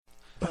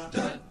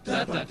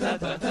not that.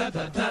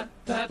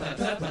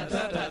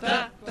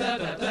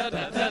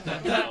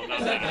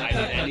 I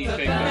did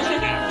anything but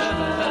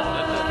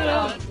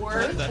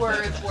Words.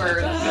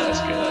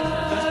 That's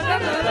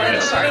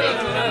good. Sorry.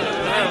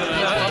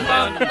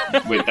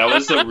 Wait, that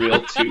was a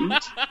real toot?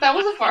 That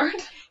was a fart.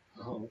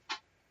 Oh,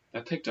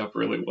 that picked up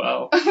really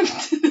well.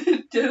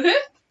 Did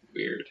it?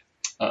 Weird.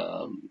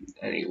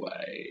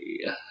 Anyway.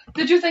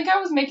 Did you think I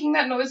was making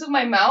that noise with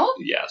my mouth?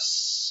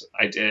 Yes,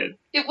 I did.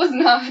 It was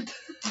not.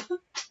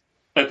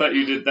 I thought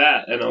you did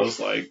that, and I was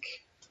like,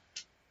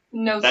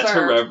 No, that's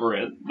sir.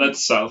 irreverent.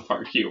 That's South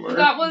Park humor.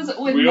 That was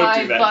with We don't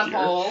my do that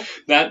butthole.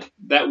 That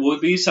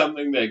would be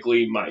something that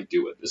Glee might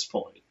do at this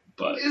point,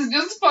 but It's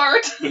just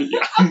fart.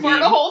 yeah,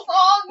 Fart a whole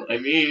song. I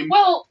mean,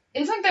 Well,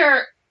 isn't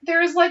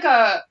there's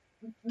a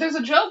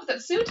joke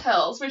that Sue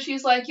tells where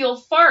she's like, you'll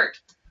fart.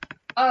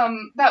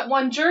 That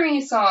one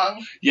Journey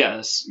song.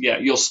 yes, yeah,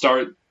 you'll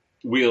start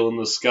Wheel in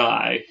the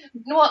Sky.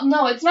 Well,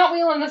 no, it's not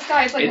Wheel in the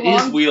Sky. It's like It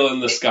is Wheel in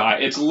the Sky.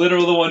 It's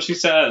literally the one she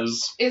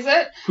says. Is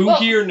it? Who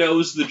here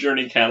knows the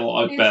Journey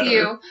catalog It's better?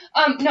 you.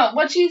 No,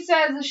 what she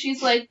says is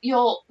she's like,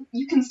 you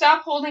can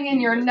stop holding in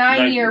your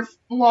 9-year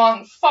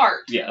long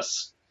fart,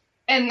 Yes.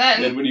 and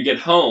then And when you get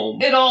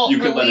home, it'll you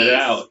can let it release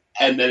out,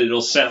 and then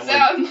it'll sound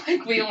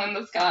like Wheel in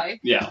the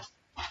Sky. Yeah.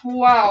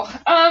 Wow.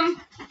 Oh,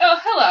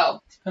 hello.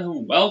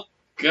 Welcome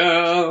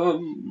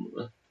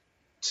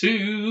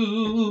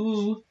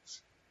to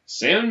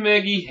Sam and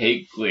Maggie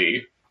Hate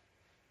Glee.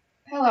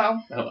 Hello.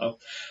 Hello.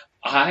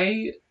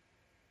 I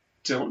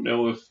don't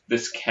know if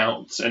this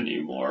counts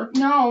anymore.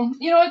 No,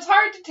 it's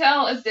hard to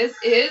tell if this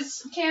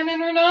is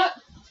canon or not.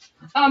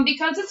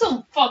 Because it's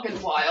a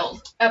fucking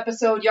wild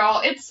episode,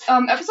 y'all. It's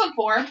episode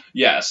 4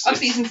 Yes. of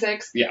season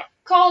 6. Yeah.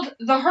 Called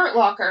The Hurt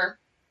Locker,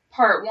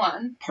 Part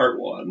 1. Part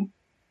 1.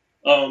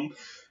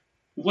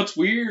 What's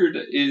weird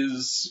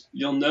is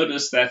you'll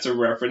notice that's a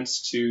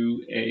reference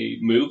to a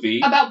movie.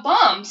 About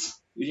bums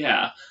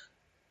Yeah.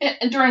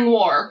 during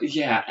war.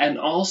 Yeah, and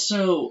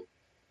also,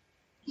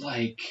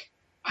 like,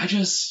 I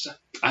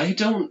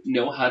don't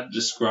know how to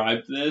describe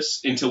this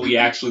until we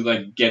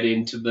actually, get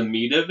into the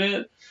meat of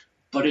it,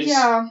 but it's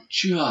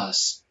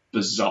just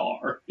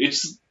bizarre.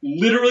 It's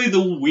literally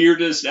the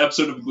weirdest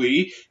episode of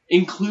Glee,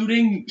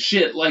 including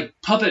shit like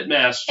Puppet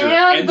Master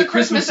and the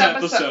Christmas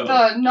episode.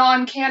 The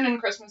non-canon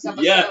Christmas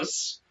episode.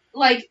 Yes.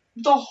 Like,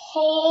 the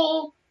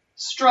whole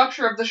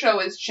structure of the show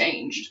is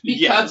changed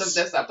because of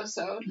this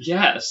episode.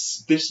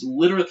 Yes. This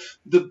literally...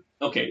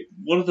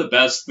 one of the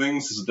best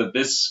things is that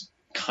this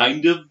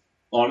kind of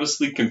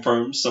honestly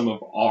confirms some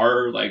of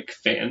our,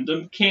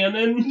 fandom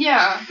canon.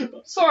 Yeah,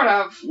 sort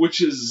of.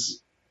 Which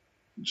is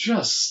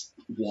just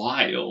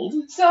wild.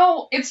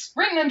 So, it's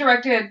written and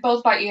directed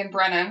both by Ian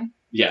Brennan.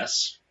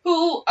 Yes.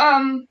 Who,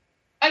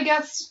 I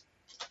guess...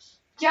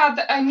 Yeah,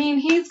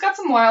 he's got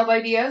some wild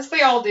ideas.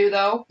 They all do,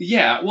 though.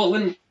 Yeah, well,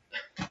 and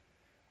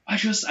I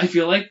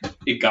feel like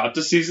it got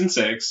to season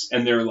 6,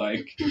 and they're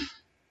like,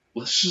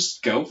 let's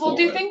just go for it. Well,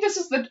 do you think this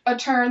is a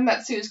turn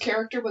that Sue's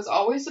character was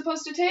always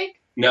supposed to take?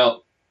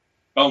 No.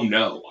 Oh,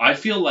 no. I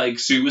feel like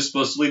Sue was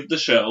supposed to leave the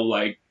show,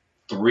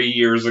 3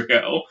 years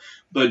ago,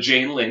 but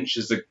Jane Lynch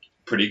is a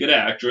pretty good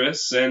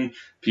actress, and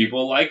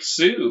people like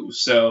Sue,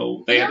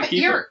 so they had to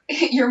keep her.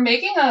 You're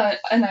making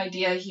an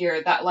idea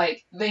here that,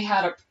 they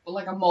had a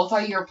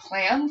multi-year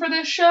plan for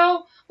this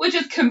show, which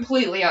is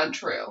completely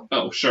untrue.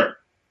 Oh, sure.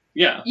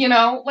 Yeah.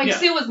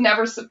 Sue was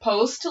never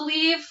supposed to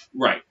leave.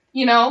 Right.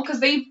 Because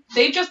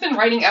they've just been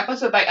writing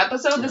episode by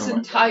episode this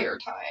entire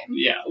time.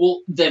 Yeah, well,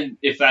 then,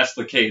 if that's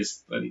the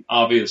case, then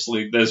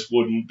obviously this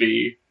wouldn't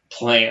be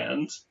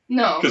planned.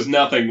 No. Because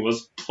nothing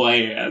was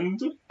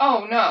planned.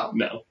 Oh, no.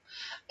 No.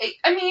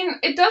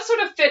 It does sort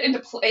of fit into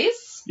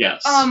place.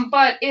 Yes.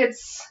 But it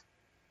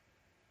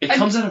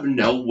comes out of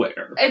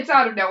nowhere. It's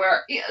out of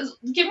nowhere.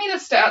 Give me the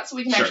stats so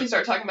we can Sure. actually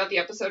start talking about the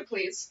episode,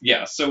 please.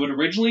 Yeah, so it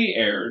originally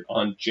aired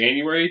on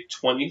January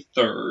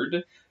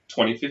 23rd,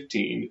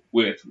 2015,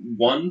 with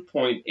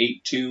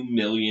 1.82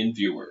 million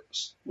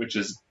viewers, which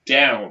is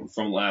down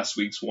from last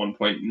week's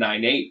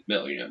 1.98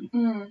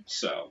 million.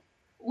 So...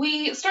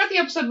 We start the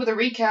episode with a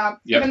recap,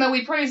 even though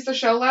we praised the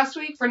show last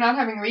week for not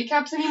having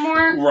recaps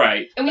anymore.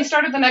 Right. And we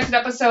started the next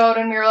episode,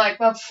 and we were like,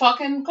 well,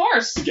 fucking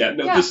course. Yeah,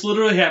 this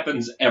literally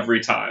happens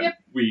every time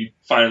we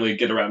finally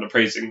get around to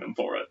praising them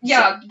for it.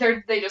 Yeah,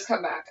 they just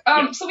come back.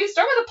 So we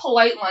start with a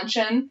polite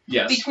luncheon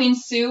between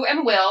Sue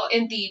and Will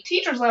in the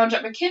teacher's lounge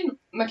at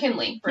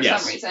McKinley for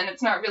some reason.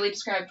 It's not really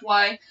described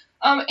why.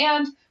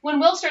 And when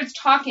Will starts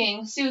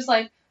talking, Sue's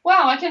like,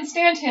 wow, I can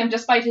stand him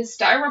despite his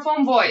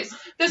styrofoam voice.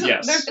 It's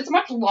a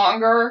much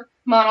longer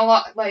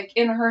monologue,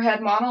 in her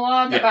head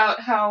monologue about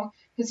how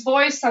his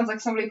voice sounds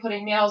like somebody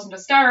putting nails into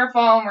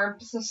styrofoam or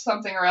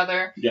something or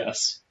other.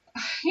 Yes.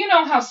 You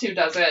know how Sue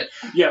does it.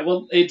 Yeah,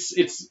 well,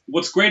 it's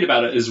what's great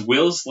about it is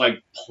Will's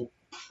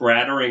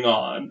prattering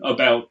on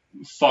about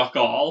fuck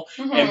all,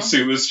 and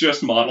Sue is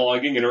just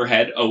monologuing in her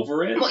head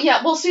over it.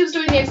 Well, Sue's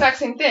doing the exact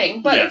same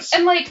thing, but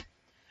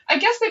I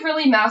guess they've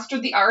really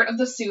mastered the art of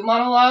the Sue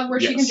monologue, where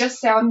she can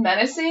just sound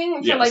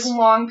menacing for like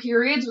long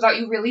periods without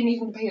you really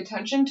needing to pay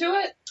attention to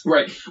it.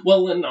 Right.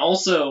 Well, and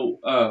also,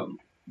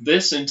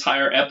 this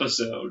entire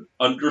episode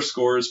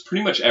underscores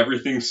pretty much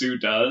everything Sue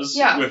does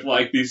with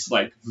like these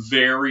like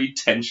very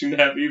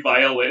tension-heavy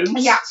violins.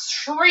 Yeah,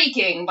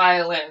 shrieking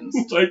violins.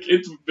 Like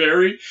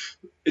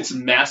it's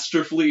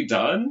masterfully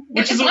done.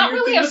 Which it's is not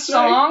really a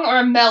song or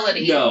a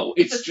melody. No,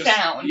 it's just just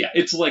sound. Yeah,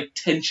 it's like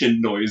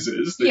tension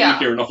noises that you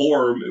hear in a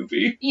horror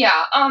movie.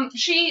 Yeah.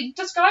 She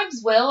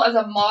describes Will as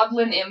a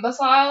maudlin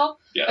imbecile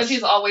that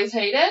she's always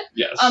hated.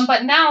 Yes.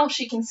 But now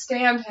she can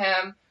stand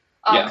him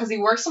because he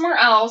works somewhere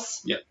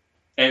else. Yeah.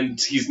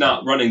 And he's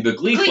not running the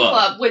Glee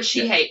Club, which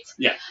she hates.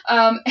 Yeah.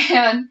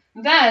 And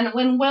then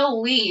when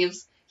Will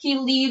leaves, he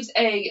leaves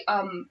a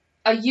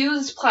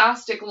used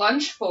plastic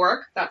lunch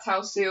fork. That's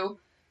how Sue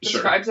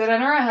describes it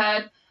in her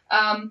head.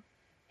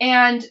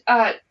 And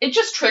it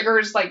just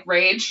triggers like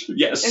rage.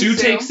 Yeah, Sue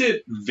takes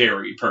it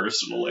very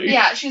personally.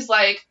 Yeah, she's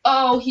like,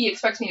 oh, he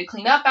expects me to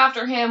clean up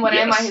after him. When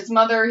am I his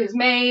mother, his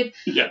maid?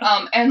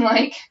 Yeah. And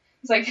like,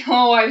 it's like,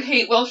 oh, I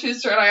hate Will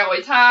Schuester and I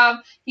always have.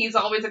 He's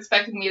always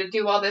expecting me to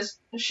do all this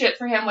shit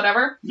for him,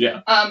 whatever.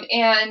 Yeah.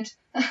 And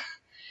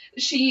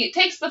she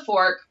takes the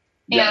fork.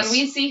 And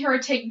we see her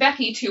take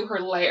Becky to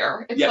her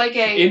lair. It's like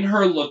in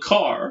her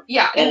car.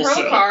 Yeah, in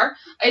her car.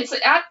 It's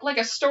at like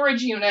a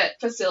storage unit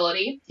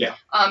facility. Yeah.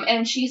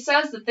 And she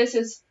says that this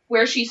is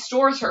where she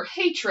stores her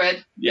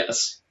hatred.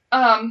 Yes.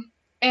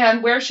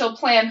 And where she'll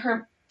plan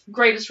her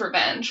greatest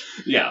revenge.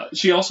 Yeah.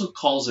 She also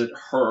calls it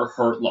her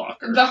hurt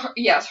locker.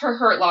 Her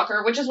hurt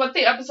locker, which is what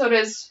the episode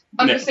is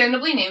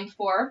understandably named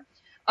for.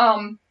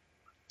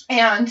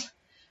 And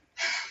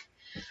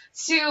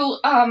Sue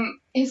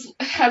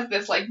has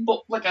this like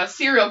a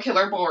serial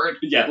killer board.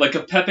 Yeah, like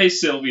a Pepe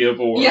Sylvia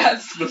board.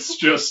 Yes. That's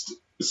just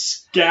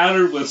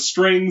scattered with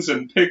strings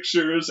and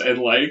pictures and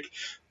like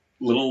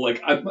little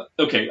like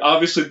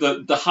obviously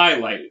the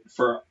highlight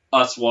for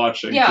us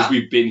watching, because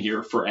we've been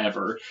here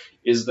forever,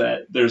 is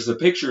that there's a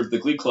picture of the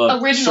Glee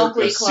Club original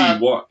Glee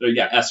Club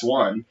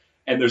S1,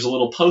 and there's a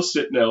little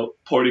post-it note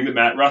pointing to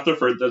Matt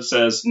Rutherford that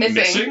says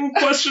missing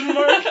question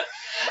mark.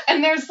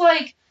 And there's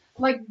like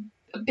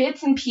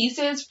bits and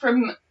pieces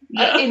from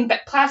in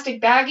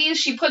plastic baggies.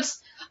 She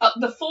puts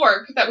the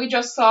fork that we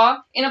just saw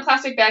in a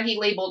plastic baggie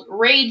labeled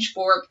Rage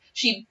Fork.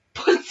 She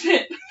puts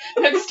it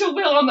next to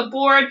Will on the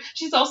board.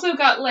 She's also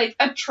got like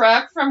a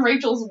track from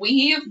Rachel's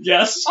Weave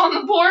on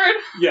the board.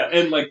 Yeah,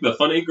 and like the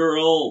Funny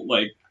Girl,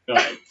 like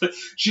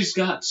she's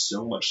got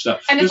so much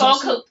stuff. And it's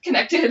all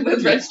connected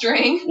with red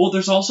string. Well,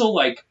 there's also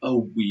like a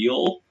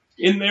wheel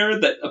in there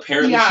that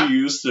apparently she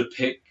used to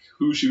pick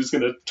who she was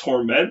going to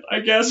torment,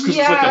 I guess, because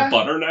it's like a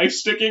butter knife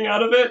sticking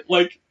out of it.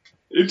 Like,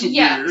 it's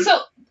weird.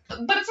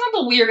 But it's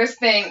not the weirdest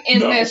thing in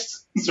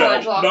this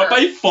storage locker. Not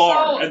by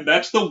far, and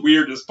that's the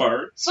weirdest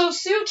part. So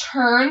Sue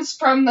turns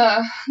from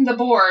the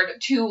board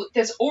to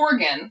this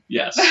organ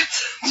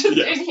that's just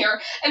in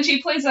here, and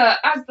she plays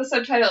as the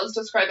subtitles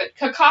describe it,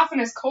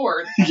 cacophonous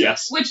chord.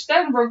 Yes. Which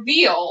then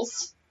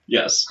reveals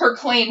her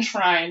Klaine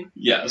shrine.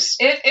 Yes.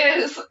 It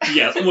is.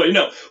 Yes. Wait,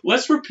 no.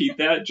 Let's repeat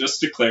that just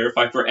to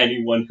clarify for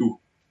anyone who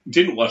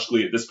didn't watch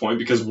Glee at this point,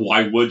 because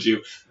why would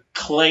you?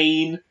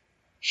 Klaine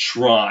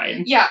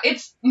shrine. Yeah,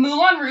 it's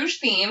Moulin Rouge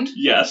themed.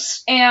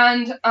 Yes.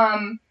 And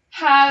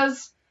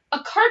has a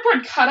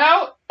cardboard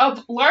cutout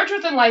of larger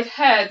than life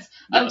heads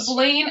of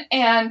Blaine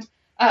and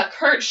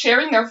Kurt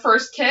sharing their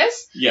first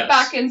kiss. Yes.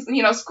 Back in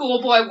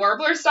schoolboy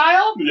Warbler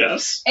style.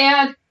 Yes.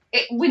 And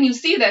when you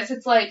see this,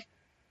 it's like,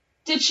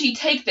 did she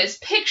take this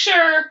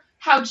picture?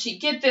 How did she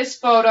get this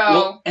photo?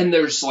 Well, and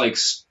there's like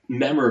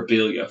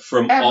memorabilia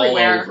from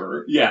everywhere. All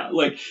over. Yeah,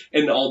 like,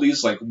 and all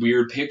these like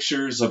weird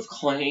pictures of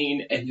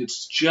Klaine, and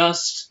it's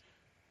just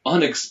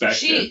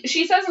unexpected.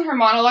 She says in her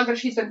monologue that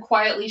she's been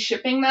quietly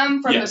shipping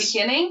them from the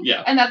beginning,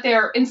 and that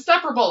they're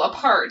inseparable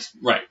apart.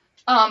 Right.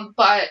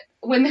 But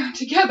when they're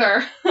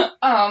together,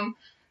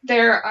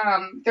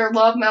 their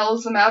love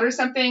mellows them out or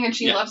something, and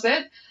she loves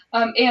it.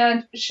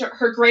 And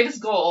her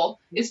greatest goal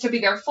is to be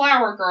their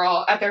flower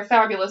girl at their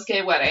fabulous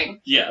gay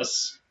wedding.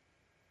 Yes.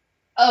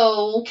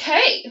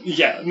 Okay.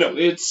 Yeah, no,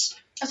 it's...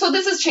 So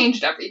this has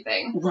changed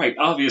everything. Right,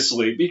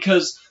 obviously,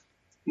 because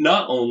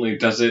not only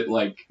does it,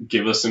 like,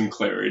 give us some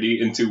clarity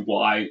into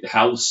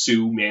how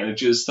Sue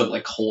manages to,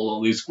 like, hold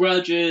all these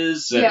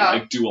grudges and,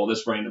 like, do all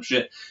this random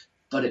shit,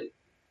 but it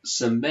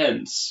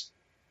cements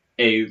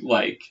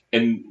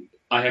and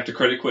I have to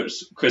credit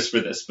Chris for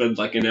this, but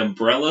like an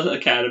Umbrella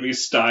Academy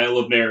style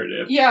of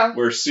narrative. Yeah.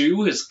 Where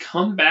Sue has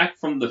come back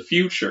from the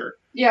future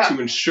to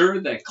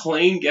ensure that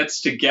Klaine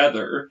gets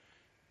together.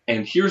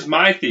 And here's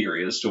my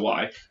theory as to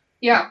why.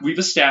 Yeah. We've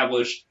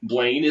established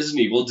Blaine is an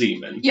evil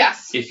demon.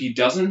 Yes. If he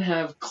doesn't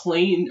have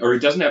Klaine, or he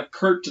doesn't have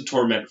Kurt to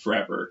torment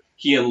forever,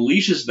 he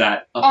unleashes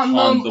that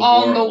upon the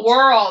world. On the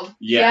world.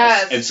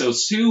 Yes. And so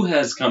Sue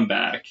has come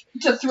back.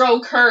 To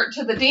throw Kurt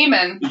to the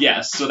demon.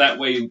 Yes, so that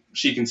way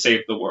she can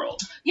save the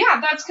world.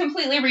 Yeah, that's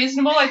completely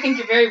reasonable. I think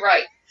you're very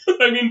right.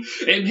 I mean,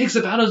 it makes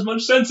about as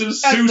much sense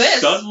as Sue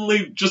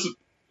suddenly just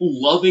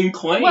loving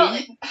claim. Well,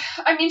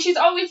 I mean, she's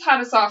always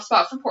had a soft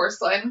spot for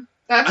porcelain.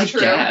 That's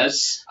true. I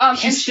guess.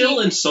 She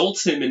still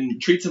insults him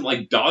and treats him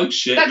like dog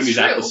shit when he's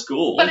at the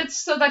school. But it's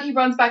so that he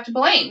runs back to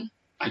Blaine.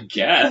 I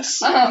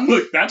guess.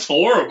 Look, that's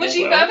horrible. When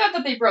she found out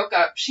that they broke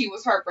up, she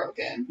was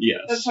heartbroken.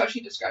 Yes. That's how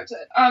she describes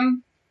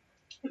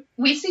it.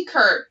 We see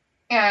Kurt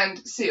and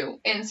Sue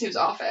in Sue's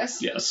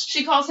office. Yes.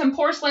 She calls him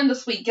Porcelain, the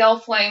sweet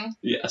gelfling.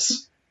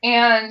 Yes.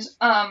 And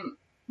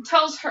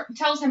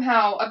tells him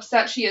how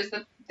upset she is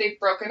that they've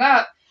broken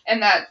up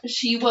and that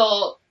she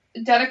will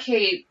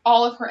dedicate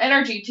all of her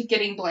energy to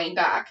getting Blaine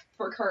back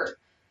for Kurt.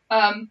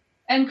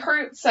 And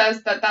Kurt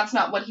says that that's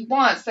not what he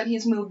wants, that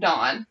he's moved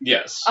on.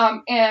 Yes.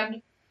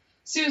 And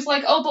Sue's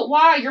like, oh, but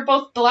why? You're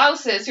both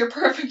blouses. You're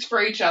perfect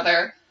for each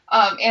other.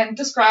 And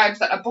describes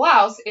that a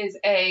blouse is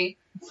a...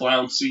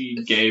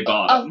 flouncy gay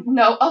bottom.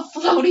 A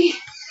floaty...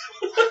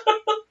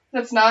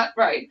 That's not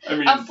right. I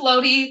mean... a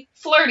floaty,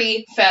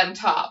 flirty femme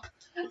top.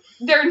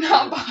 They're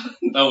not bottoms.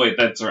 Oh, wait,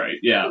 that's right,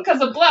 yeah.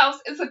 Because a blouse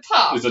is a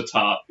top. Is a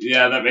top.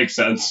 Yeah, that makes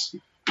sense.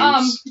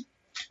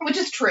 Which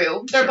is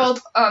true. They're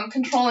both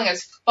controlling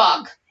as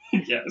fuck.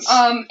 Yes.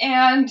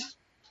 And...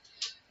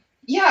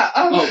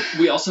 yeah.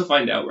 We also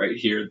find out right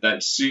here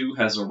that Sue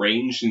has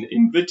arranged an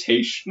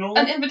invitational.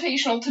 An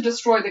invitational to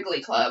destroy the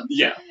Glee Club.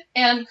 Yeah.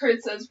 And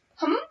Kurt says,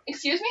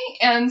 excuse me?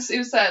 And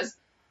Sue says,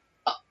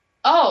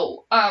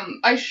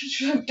 I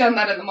should have done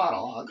that in the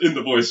monologue. In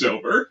the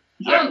voiceover.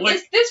 Yeah,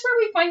 is this where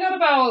we find out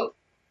about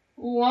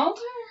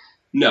Walter?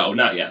 No,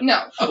 not yet. No.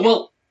 Okay.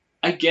 Well,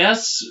 I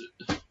guess...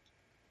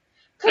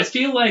 I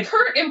feel like...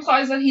 Kurt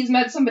implies that he's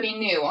met somebody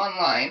new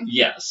online.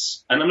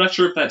 Yes. And I'm not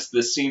sure if that's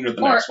this scene or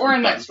the next one. Or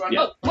a next one,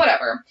 but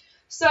whatever.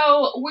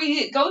 So,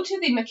 we go to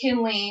the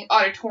McKinley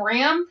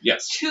Auditorium.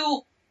 Yes.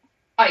 To,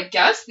 I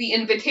guess, the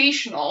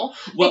invitational.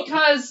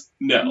 Because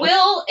no.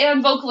 Will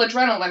and Vocal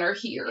Adrenaline are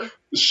here.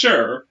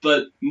 Sure,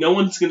 but no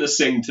one's gonna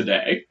sing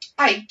today.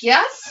 I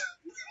guess?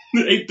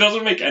 It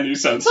doesn't make any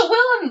sense. So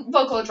Will and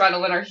Vocal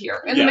Adrenaline are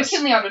here in the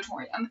McKinley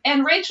Auditorium.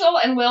 And Rachel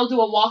and Will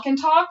do a walk and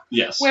talk.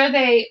 Yes. Where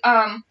they,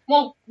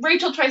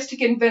 Rachel tries to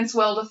convince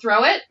Will to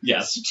throw it.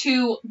 Yes.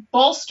 To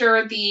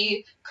bolster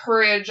the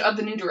courage of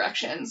the New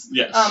Directions.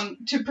 Yes.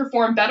 To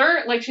perform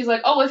better. Like, she's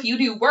like, if you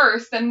do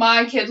worse, then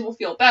my kids will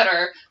feel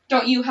better.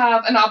 Don't you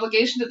have an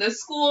obligation to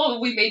this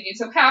school? We made you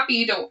so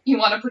happy. Don't you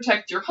want to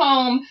protect your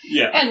home?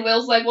 Yeah. And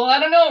Will's like, well, I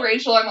don't know,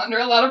 Rachel. I'm under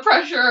a lot of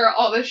pressure.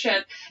 All this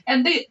shit.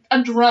 And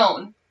a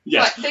drone.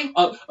 Yes,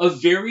 a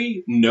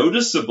very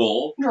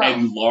noticeable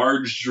and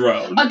large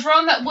drone. A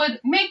drone that would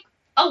make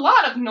a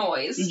lot of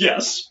noise.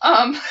 Yes.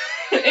 In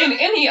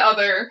any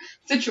other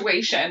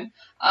situation.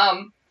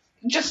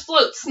 Just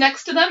floats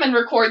next to them and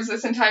records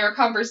this entire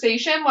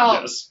conversation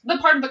while the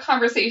part of the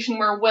conversation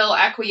where Will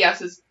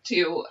acquiesces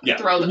to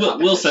throw the competition.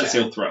 Will says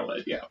he'll throw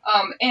it,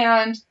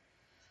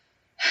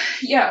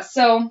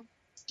 so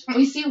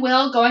we see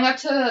Will going up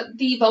to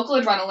the Vocal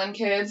Adrenaline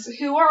kids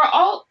who they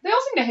all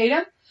seem to hate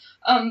him.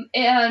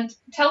 And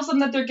tells them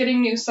that they're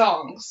getting new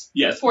songs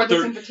for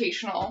this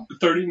invitational.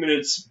 30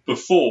 minutes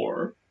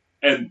before,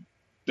 and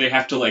they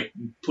have to,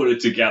 put it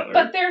together.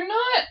 But they're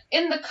not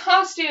in the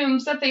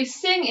costumes that they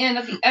sing in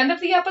at the end of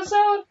the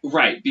episode.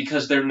 Right,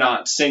 because they're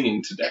not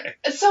singing today.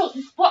 So,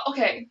 you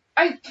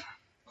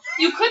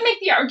could make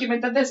the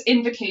argument that this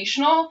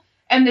invitational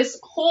and this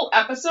whole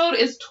episode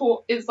is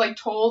told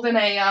in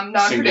a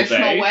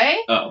non-traditional way.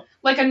 Oh.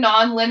 Like a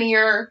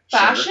non-linear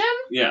fashion.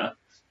 Sure. Yeah.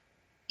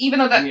 Even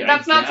though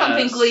that's not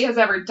something Glee has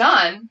ever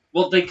done.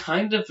 Well, they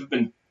kind of have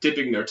been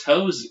dipping their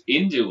toes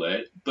into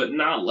it, but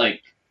not,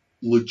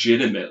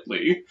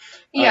 legitimately.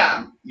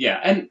 Yeah.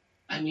 And,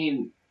 I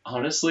mean,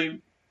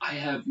 honestly, I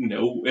have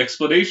no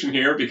explanation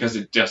here because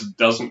it just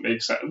doesn't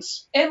make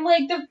sense. And,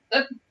 the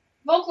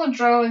Vocal and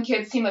Adrenaline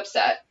kids seem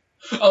upset.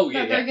 Oh, yeah,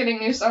 that they're getting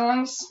new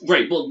songs.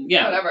 Right, well,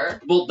 yeah. Whatever.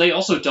 Well, they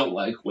also don't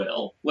like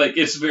Will.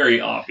 It's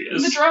very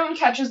obvious. The drone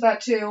catches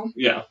that, too.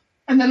 Yeah.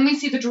 And then we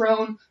see the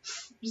drone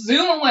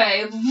zoom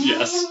away.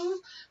 Yes.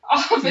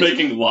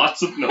 Making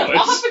lots of noise.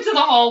 Off into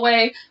the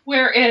hallway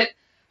where it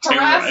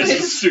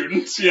harasses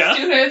students,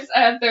 students,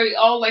 and they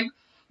all,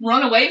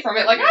 run away from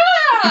it, we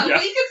can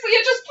see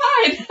it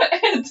just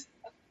fine. And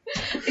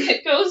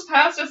it goes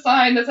past a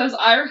sign that says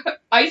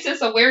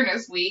ISIS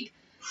Awareness Week.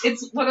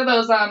 It's one of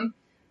those,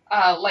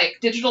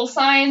 digital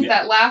signs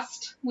that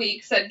last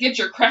week said, get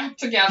your crap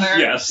together.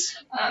 Yes.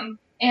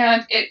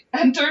 And it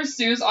enters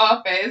Sue's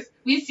office.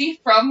 We see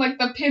from,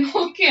 the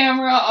pinhole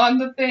camera on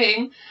the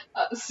thing,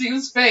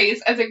 Sue's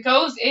face as it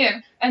goes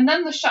in. And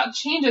then the shot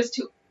changes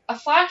to a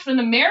flash of an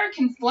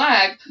American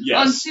flag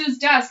on Sue's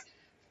desk,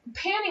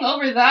 panning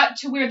over that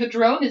to where the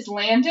drone is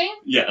landing.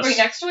 Yes. Right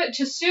next to it,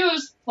 to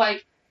Sue's,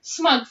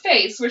 smug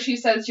face, where she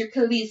says, your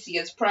Khaleesi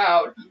is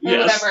proud, or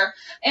whatever.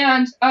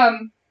 And,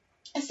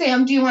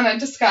 Sam, do you want to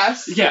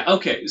discuss? Yeah,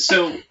 okay,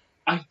 so...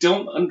 I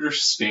don't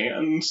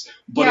understand,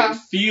 but it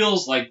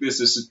feels like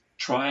this is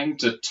trying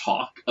to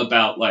talk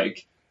about,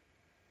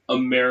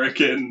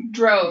 American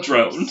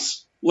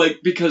drones.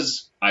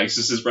 Because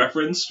ISIS is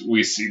referenced,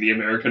 we see the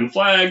American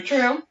flag.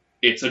 True.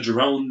 it's a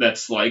drone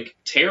that's, like,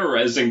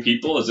 terrorizing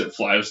people as it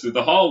flies through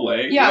the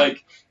hallway. Yeah.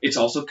 Like, it's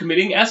also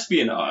committing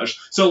espionage.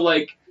 So,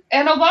 like...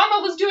 And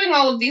Obama was doing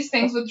all of these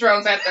things with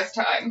drones at this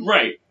time.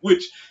 Right,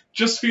 which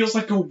just feels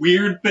like a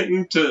weird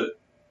thing to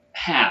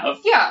have.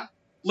 Yeah.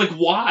 Like,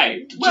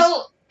 why?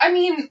 Well, I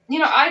mean, you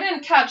know, I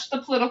didn't catch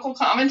the political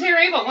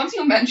commentary, but once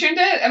you mentioned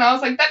it, and I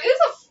was like, that is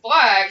a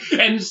flag.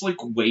 And just, like,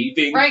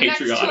 waving right next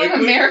to an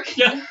American,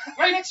 yeah.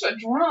 right next to a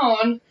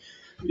drone.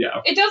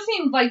 Yeah. It does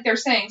seem like they're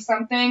saying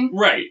something.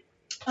 Right.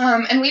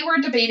 And we were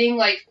debating,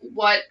 like,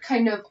 what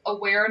kind of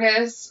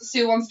awareness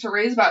Sue wants to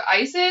raise about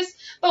ISIS,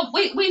 but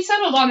we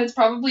settled on it's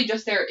probably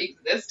just their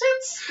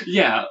existence.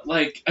 Yeah,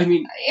 like, I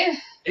mean,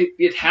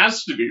 it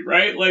has to be,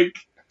 right? Like...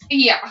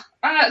 Yeah.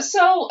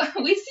 So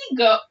we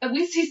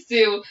see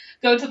Sue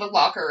go to the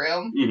locker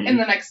room in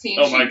the next scene.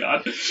 Oh my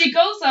god. She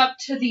goes up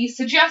to the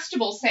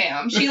suggestible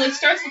Sam. She like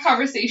starts the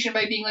conversation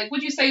by being like,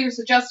 "Would you say you're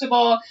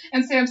suggestible?"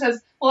 And Sam says,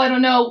 "Well, I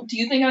don't know. Do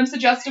you think I'm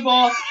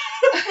suggestible?"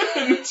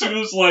 And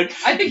Sue's like,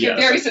 "I think you're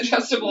very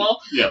suggestible."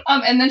 Yeah.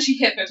 And then she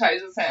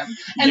hypnotizes him.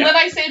 And when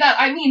I say that,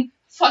 I mean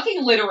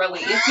fucking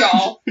literally,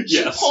 y'all.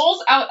 Yes. She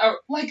pulls out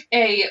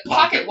a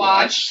pocket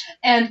watch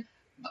and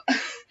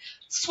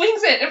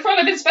swings it in front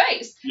of his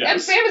face. Yes.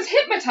 And Sam is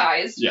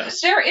hypnotized. Yes.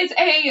 There is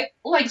a,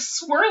 like,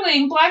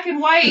 swirling black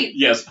and white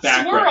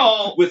background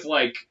swirl. with,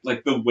 like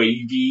the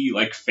wavy,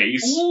 like,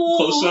 face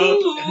close-up.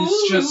 And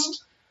it's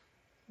just,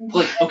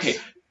 like, okay,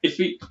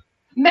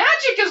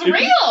 Magic is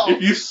real!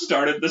 If you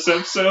started this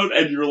episode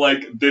and you're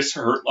like, this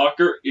Hurt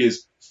Locker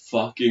is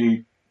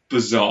fucking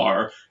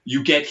bizarre,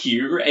 you get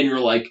here and you're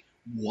like,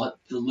 what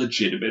the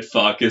legitimate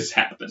fuck is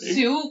happening?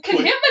 Sue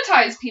can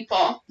hypnotize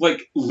people.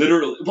 Like,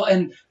 literally. Well,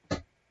 and...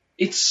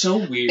 It's so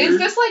weird. Is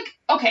this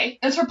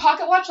is her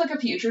pocket watch like a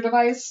future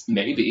device?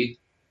 Maybe.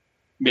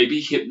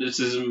 Maybe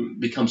hypnotism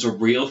becomes a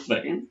real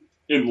thing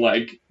in,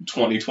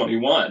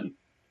 2021.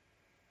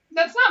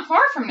 That's not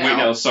far from now. Wait,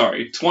 no,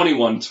 sorry.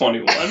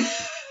 2121.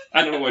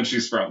 I don't know when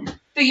she's from.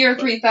 The year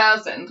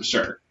 3000.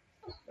 Sure.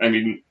 I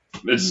mean,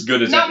 it's as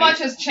good as Not any. much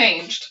has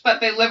changed, but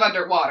they live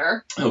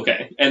underwater.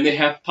 Okay. And they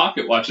have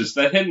pocket watches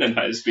that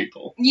hypnotize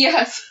people.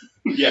 Yes.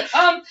 Yeah.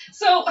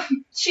 So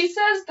she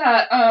says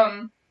that,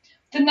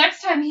 the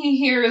next time he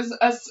hears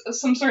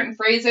some certain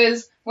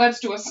phrases, let's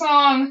do a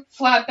song,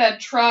 flatbed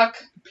truck,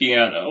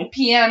 piano,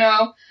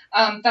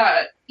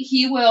 that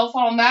he will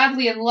fall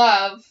madly in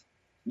love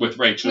with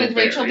Rachel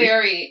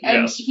Berry,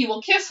 and he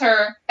will kiss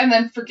her and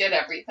then forget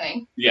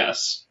everything.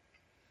 Yes.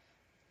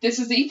 This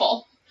is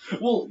evil.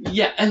 Well,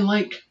 yeah, and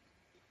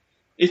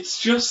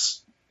it's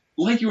just,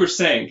 like you were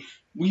saying,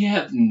 we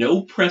have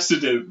no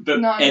precedent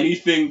that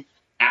anything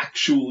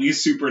actually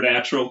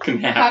supernatural can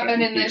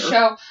happen in this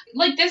show.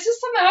 Like, this is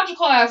some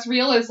magical ass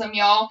realism,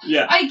 y'all.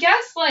 Yeah. I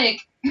guess,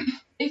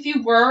 if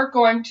you were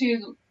going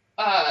to,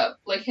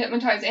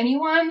 hypnotize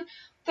anyone,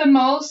 the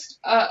most,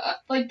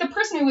 the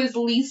person who is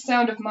least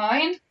sound of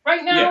mind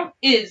right now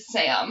is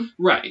Sam.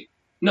 Right.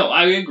 No,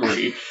 I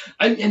agree.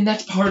 And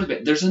that's part of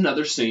it. There's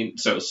another scene,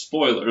 so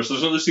spoilers,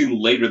 there's another scene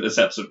later this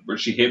episode where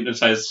she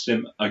hypnotizes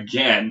him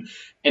again,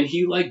 and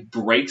he,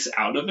 breaks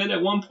out of it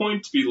at one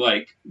point to be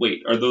like,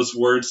 wait, are those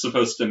words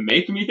supposed to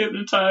make me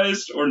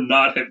hypnotized or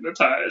not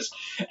hypnotized?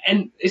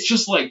 And it's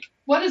just like...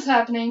 What is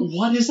happening?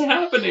 What is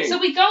happening? So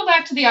we go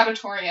back to the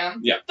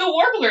auditorium. Yeah. The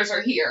Warblers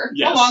are here,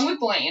 along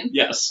with Blaine.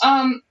 Yes.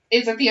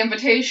 Is it the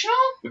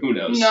Invitational? Who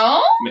knows?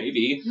 No?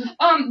 Maybe.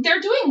 They're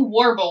doing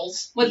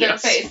warbles with their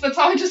face. That's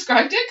how I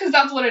described it, because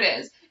that's what it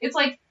is. It's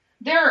like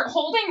they're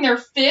holding their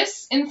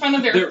fists in front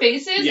of their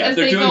faces as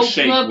they go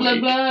blah, blah,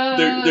 blah.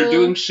 They're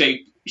doing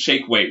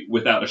shake weight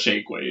without a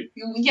shake weight.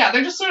 Yeah,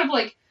 they're just sort of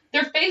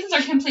their faces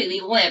are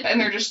completely limp,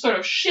 and they're just sort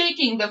of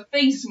shaking the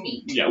face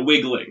meat. Yeah,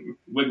 wiggling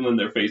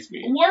their face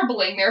meat.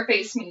 Warbling their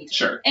face meat.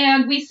 Sure.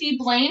 And we see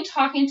Blaine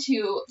talking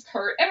to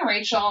Kurt and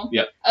Rachel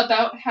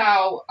about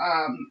how,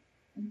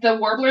 the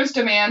Warblers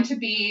demand to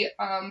be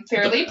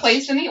fairly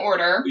placed in the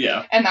order.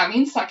 Yeah. And that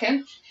means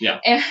second. Yeah.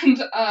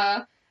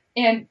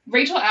 And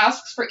Rachel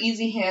asks for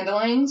easy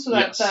handling so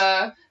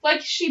that,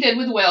 like she did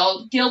with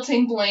Will,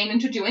 guilting Blaine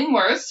into doing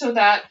worse so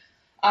that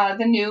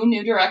the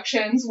new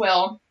directions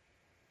will,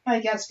 I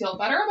guess, feel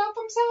better about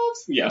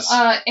themselves. Yes.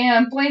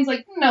 And Blaine's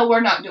like, no,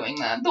 we're not doing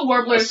that. The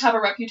Warblers have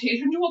a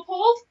reputation to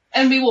uphold,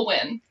 and we will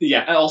win.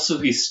 Yeah, also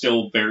he's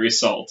still very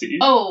salty.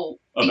 Oh,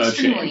 about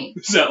extremely.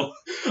 Jane. So,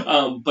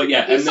 but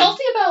yeah. He's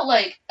salty about,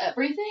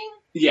 everything?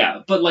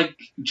 Yeah, but,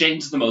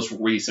 Jane's the most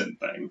recent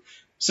thing.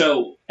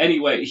 So,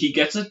 anyway, he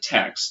gets a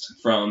text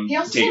from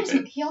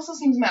David. He also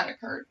seems mad at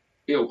Kurt.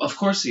 Of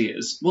course he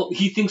is. Well,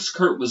 he thinks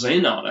Kurt was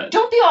in on it.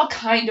 Don't be all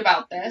kind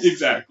about this.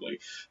 Exactly.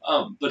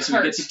 But so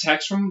he gets a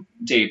text from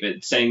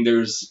David saying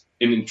there's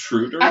an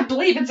intruder. I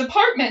believe it's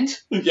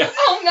apartment. Yeah.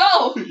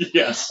 Oh no.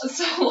 Yes.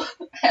 So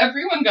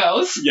everyone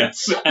goes.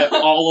 Yes.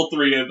 All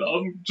three of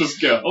them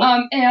just go.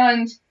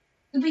 And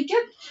we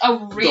get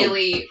a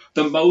really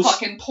the most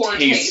fucking poor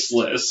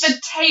tasteless.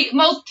 Taste. The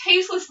most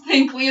tasteless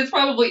thing Leah's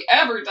probably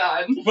ever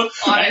done.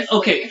 Honestly.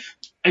 Okay.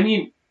 I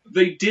mean,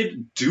 they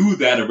did do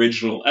that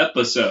original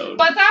episode.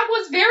 But that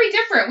was very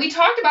different. We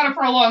talked about it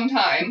for a long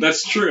time.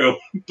 That's true.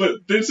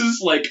 But this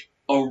is like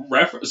a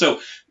reference. So,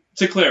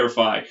 to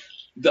clarify,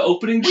 the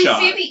opening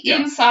shot... We see the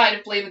inside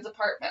of David's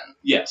apartment.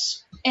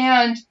 Yes.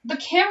 And the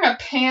camera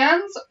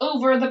pans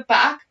over the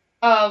back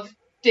of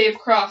Dave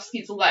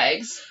Krofsky's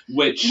legs.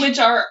 Which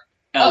are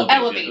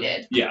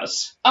elevated.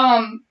 Yes.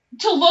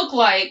 To look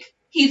like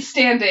he's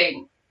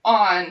standing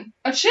on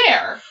a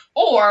chair.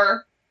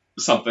 Or...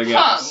 something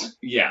else.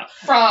 Yeah.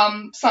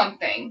 From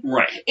something.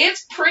 Right.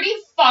 It's pretty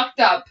fucked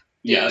up,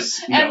 dude.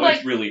 Yes. No,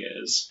 it really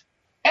is.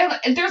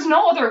 And there's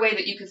no other way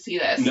that you could see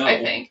this, no.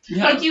 I think.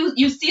 Yeah. Like,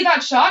 you see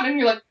that shot and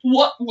you're like,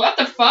 what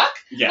the fuck?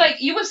 Yeah. Like,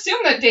 you assume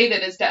that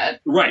David is dead.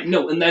 Right.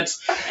 No, and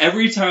that's...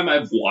 every time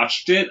I've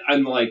watched it,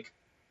 I'm like...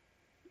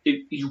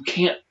 you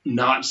can't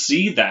not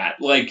see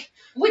that. Like...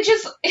 which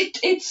is,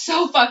 it's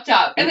so fucked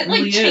up. And it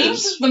really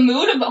changes the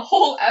mood of the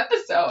whole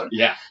episode.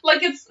 Yeah.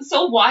 Like, it's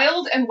so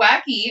wild and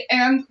wacky,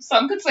 and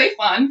some could say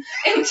fun,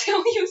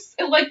 until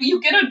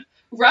you get a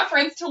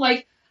reference to,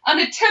 like, an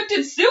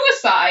attempted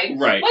suicide.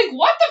 Right. Like,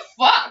 what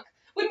the fuck?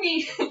 When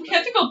we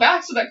had to go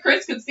back so that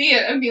Chris could see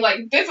it and be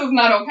like, this is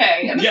not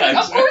okay. And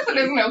it's of course it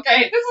isn't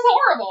okay. This is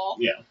horrible.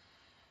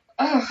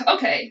 Yeah.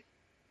 Okay.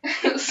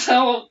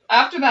 So,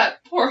 after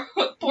that poor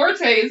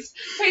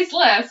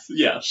tasteless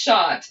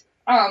shot...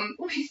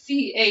 we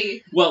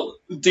see well,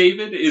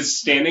 David is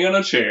standing on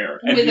a chair.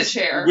 And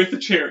with a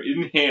chair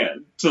in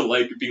hand to,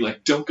 like, be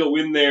like, don't go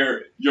in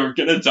there, you're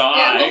gonna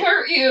die. It will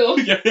hurt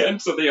you. Yeah,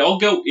 and so they all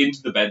go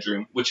into the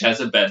bedroom, which has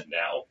a bed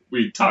now.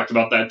 We talked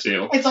about that,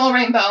 too. It's all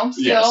rainbow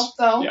still,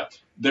 so. Yeah.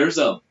 There's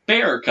a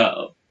bear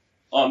cub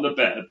on the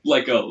bed.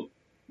 Like a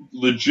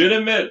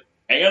legitimate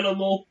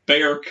animal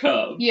bear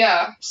cub.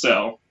 Yeah.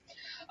 So.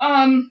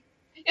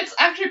 It's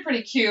actually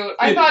pretty cute.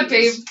 I thought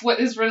Dave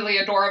is really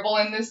adorable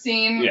in this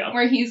scene,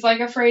 where he's, like,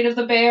 afraid of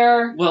the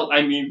bear. Well,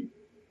 I mean...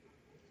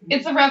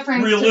 it's a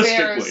reference to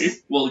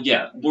bears. Well,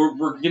 yeah,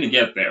 we're gonna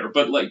get there,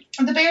 but, like...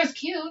 the bear's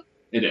cute.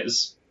 It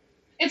is.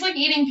 It's like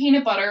eating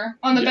peanut butter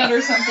on the bed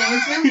or something.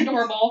 It's really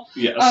adorable.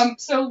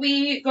 Yes. So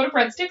we go to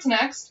Breadsticks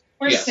next,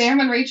 where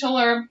Sam and Rachel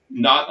are...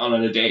 not on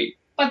a date.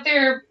 But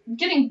they're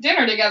getting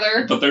dinner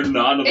together. But they're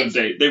not on a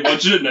date. They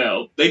want you to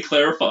know. They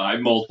clarify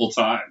multiple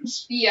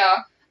times. Yeah.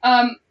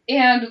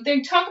 And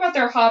they talk about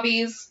their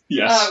hobbies.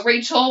 Yes.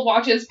 Rachel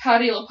watches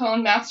Patti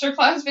LuPone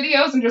masterclass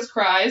videos and just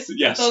cries.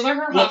 Yes. Those are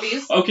her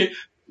hobbies. Okay,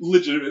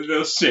 legitimately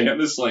though,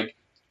 Sam is like,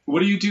 what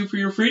do you do for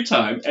your free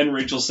time? And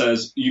Rachel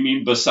says, you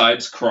mean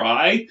besides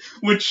cry?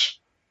 Which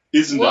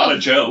is not a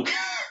joke.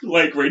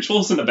 Like,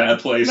 Rachel's in a bad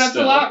place. That's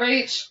still. A lot,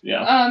 Rach.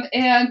 Yeah.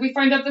 And we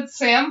find out that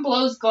Sam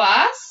blows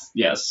glass.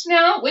 Yes.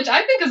 Now, which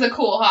I think is a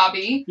cool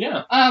hobby.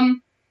 Yeah.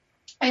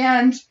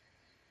 And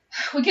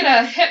we get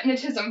a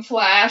hypnotism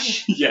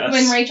flash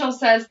when Rachel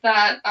says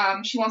that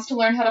she wants to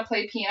learn how to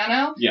play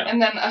piano. Yeah.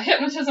 And then a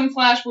hypnotism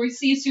flash where we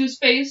see Sue's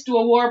face do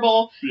a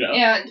warble. Yeah.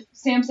 And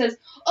Sam says,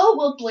 oh,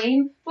 well,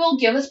 Blaine will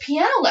give us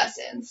piano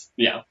lessons.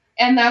 Yeah.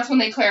 And that's when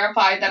they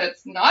clarify that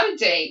it's not a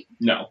date.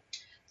 No.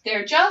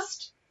 They're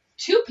just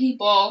two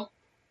people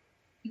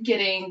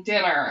getting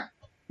dinner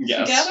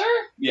together.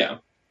 Yeah.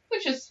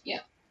 Which is,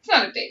 it's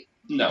not a date.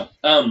 No.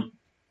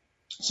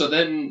 So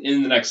then,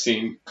 in the next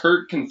scene,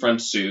 Kurt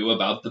confronts Sue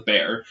about the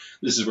bear.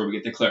 This is where we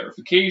get the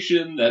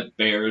clarification that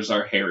bears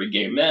are hairy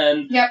gay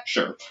men. Yep.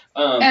 Sure.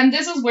 And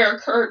this is where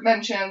Kurt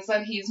mentions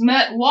that he's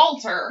met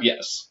Walter.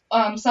 Yes.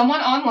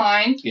 Someone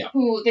online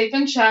who they've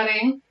been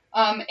chatting,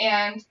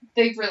 and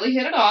they've really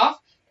hit it off.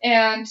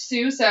 And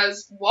Sue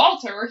says,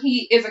 Walter,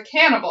 he is a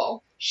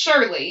cannibal,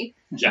 surely.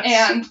 Yes.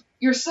 And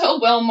you're so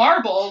well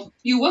marbled,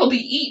 you will be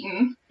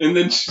eaten. And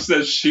then she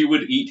says she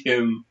would eat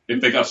him if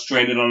they got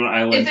stranded on an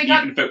island,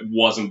 even if it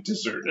wasn't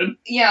deserted.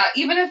 Yeah,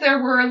 even if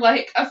there were,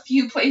 like, a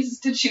few places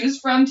to choose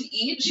from to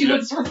eat, she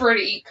would prefer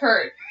to eat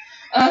Kurt.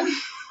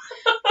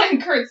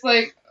 And Kurt's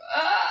like,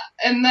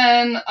 and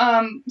then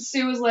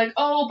Sue was like,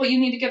 oh, but you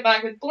need to get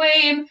back with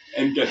Blaine.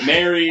 And get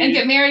married.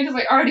 Because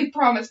I already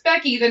promised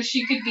Becky that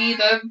she could be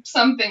the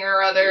something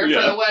or other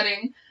for the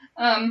wedding.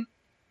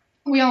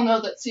 We all know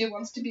that Sue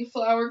wants to be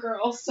Flower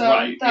Girl,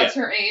 so that's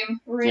her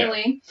aim,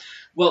 really. Yeah.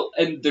 Well,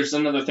 and there's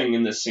another thing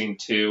in this scene,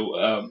 too.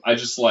 I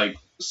just like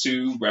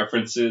Sue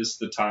references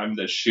the time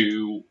that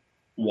Sue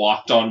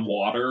walked on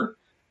water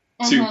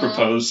to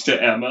propose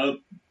to Emma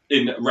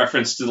in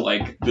reference to,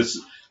 like, this,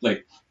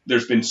 like,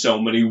 there's been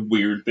so many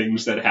weird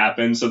things that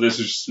happen, so this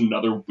is just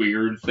another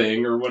weird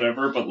thing or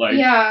whatever, but, like...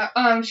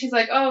 Yeah, she's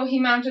like, oh, he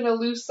mounted a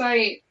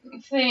lucite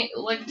thing,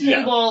 like,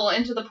 table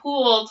into the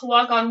pool to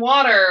walk on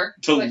water.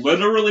 To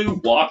literally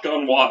walk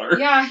on water.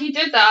 Yeah, he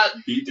did that.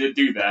 He did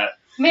do that.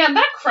 Man,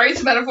 that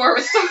Christ metaphor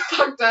was so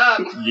fucked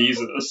up.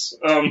 Jesus.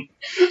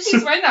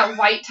 He's wearing that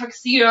white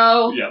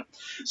tuxedo. Yeah.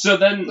 So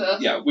then,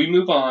 we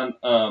move on,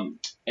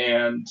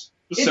 and...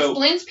 It's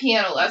Blaine's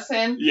piano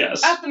lesson.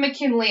 Yes. At the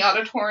McKinley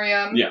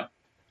Auditorium. Yeah.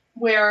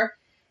 Where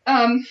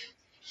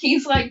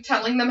he's, like,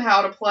 telling them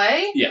how to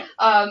play. Yeah.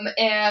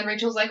 And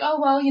Rachel's like,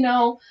 oh, well, you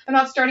know, I'm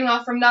not starting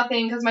off from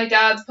nothing because my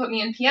dad's put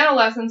me in piano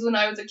lessons when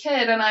I was a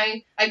kid, and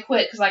I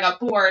quit because I got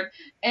bored.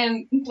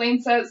 And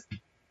Blaine says,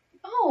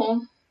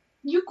 oh,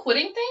 you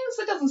quitting things?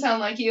 That doesn't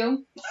sound like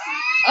you.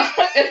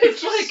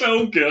 It's like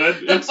so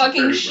good. The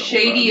fucking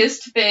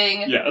shadiest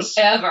thing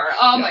ever.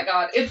 Oh my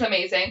god, it's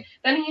amazing.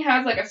 Then he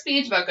has like a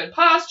speech about good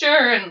posture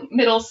and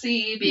Middle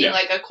C being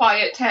like a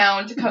quiet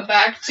town to come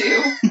back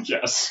to.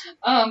 Yes.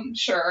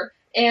 Sure.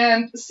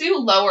 And Sue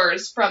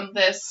lowers from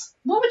this.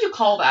 What would you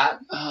call that?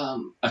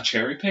 A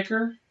cherry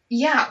picker?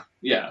 Yeah.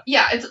 Yeah.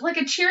 Yeah, it's like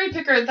a cherry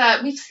picker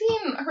that we've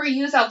seen her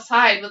use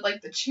outside with,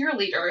 like, the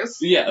cheerleaders.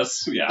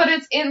 Yes, yeah. But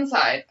it's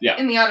inside,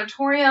 in the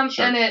auditorium,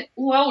 and it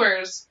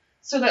lowers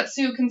so that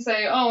Sue can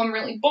say, oh, I'm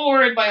really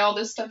bored by all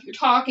this stuff you're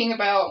talking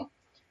about.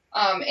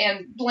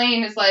 And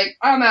Blaine is like,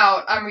 I'm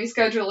out, I'm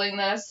rescheduling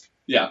this.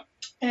 Yeah.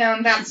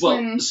 And that's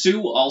when...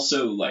 Sue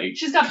also, like,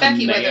 she's got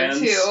Becky with her,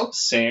 too.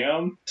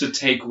 Sam to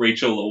take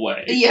Rachel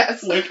away.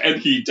 Yes. And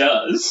he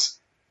does.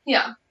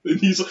 Yeah. And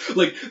he's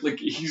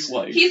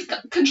he's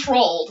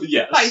controlled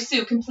by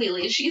Sue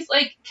completely. She's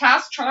like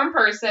cast charm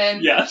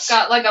person. Yes.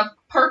 Got like a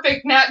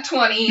perfect nat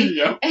 20.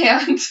 Yep.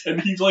 And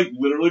he like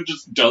literally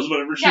just does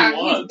whatever she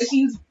wants.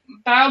 He's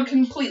bowed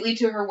completely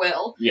to her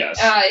will.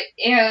 Yes.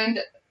 And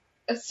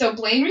so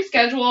Blaine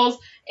reschedules,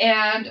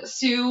 and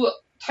Sue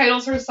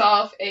titles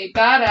herself a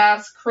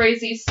badass,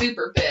 crazy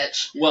super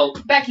bitch. Well,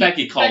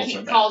 Becky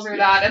calls her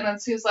that, and then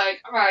Sue's like,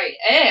 I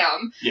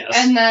am. Yes.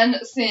 And then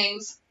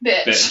sings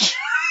bitch.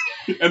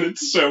 And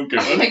it's so good.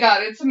 Oh my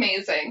god, it's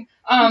amazing.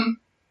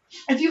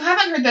 If you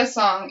haven't heard this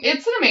song,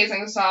 it's an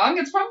amazing song.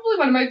 It's probably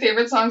one of my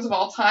favorite songs of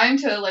all time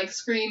to like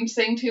scream,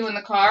 sing to in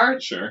the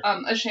car. Sure.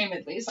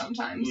 Ashamedly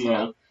sometimes. No. You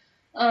know?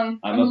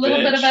 I'm a little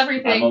bit of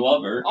everything. I'm a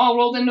lover. All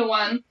rolled into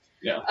one.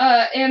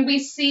 Yeah. And we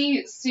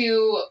see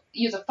Sue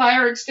use a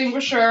fire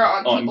extinguisher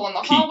on people in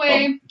the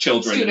hallway.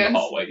 Children students. In the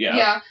hallway,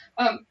 yeah.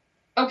 Yeah.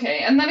 Okay,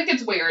 and then it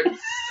gets weird.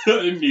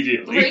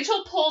 Immediately.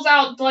 Rachel pulls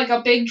out like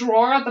a big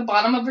drawer at the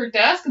bottom of her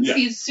desk and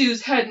sees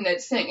Sue's head in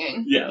it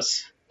singing.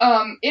 Yes.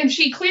 And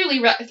she clearly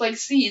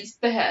sees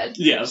the head.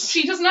 Yes.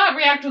 She does not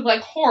react with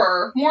like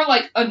horror, more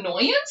like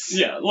annoyance.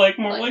 Yeah,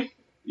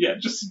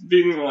 just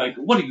being like,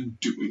 what are you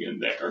doing in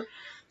there?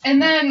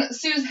 And then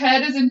Sue's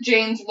head is in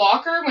Jane's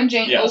locker when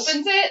Jane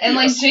opens it, and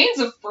like Jane's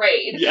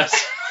afraid.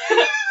 Yes.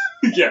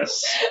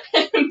 Yes.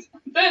 And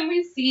then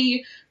we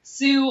see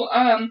Sue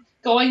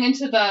going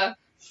into the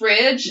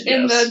fridge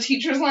in the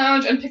teacher's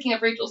lounge and picking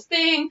up Rachel's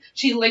thing.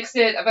 She licks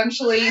it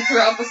eventually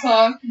throughout the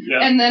song.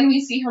 Yep. And then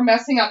we see her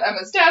messing up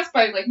Emma's desk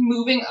by like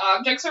moving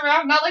objects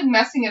around. Not like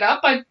messing it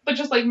up, but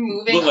just like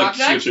moving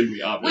objects. Switching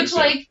the objects. Which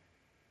like,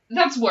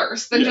 that's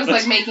worse than just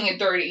like making it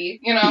dirty,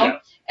 you know? Yeah.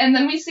 And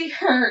then we see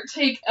her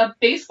take a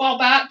baseball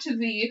bat to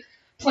the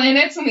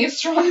planets in the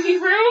astronomy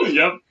room.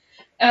 Yep.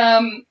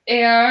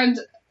 And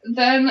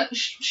then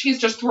she's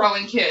just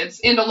throwing kids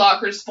into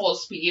lockers full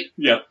speed.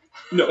 Yep.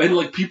 No, and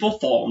like people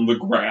fall on the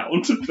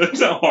ground.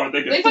 That's how hard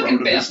they get thrown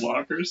in these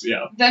lockers.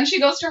 Yeah. Then she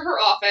goes to her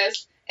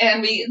office,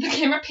 and the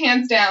camera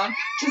pans down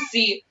to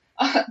see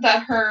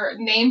that her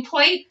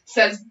nameplate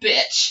says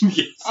 "bitch"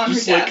 on her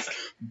desk.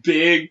 Like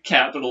big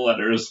capital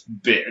letters,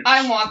 "bitch."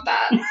 I want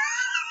that.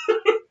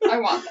 I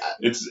want that.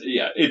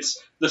 It's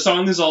the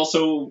song is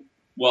also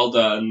well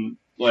done.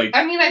 Like,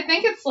 I mean, I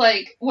think it's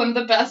like one of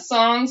the best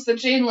songs that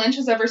Jane Lynch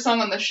has ever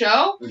sung on the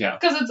show. Yeah.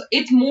 Because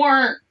it's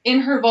more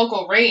in her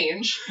vocal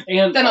range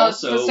than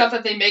also, the stuff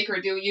that they make her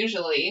do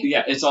usually.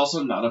 Yeah, it's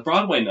also not a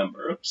Broadway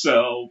number,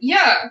 so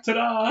yeah.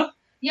 Ta-da!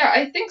 Yeah,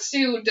 I think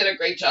Sue did a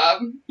great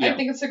job. Yeah. I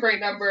think it's a great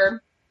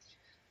number.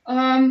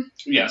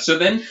 Yeah, so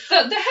then the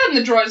head in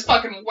the drawer is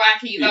fucking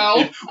wacky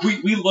though.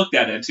 We looked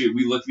at it too.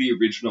 We looked at the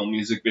original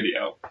music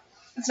video.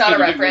 It's not a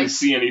reference. We didn't really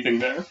see anything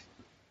there.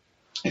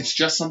 It's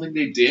just something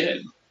they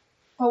did.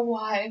 But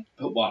why?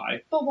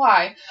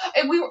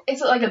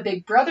 Is it like a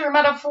Big Brother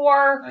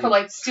metaphor for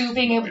like Sue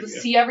being able to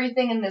see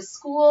everything in this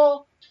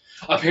school?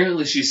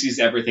 Apparently she sees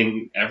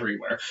everything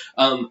everywhere.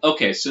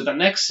 Okay, so the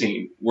next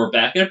scene, we're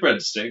back at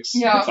Breadsticks,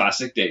 the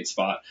classic date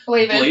spot.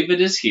 Blavid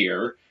is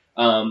here.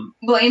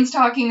 Blaine's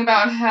talking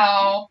about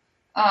how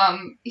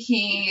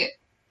he's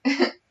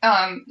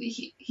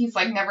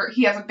like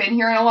he hasn't been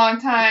here in a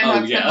long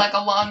time. It's been like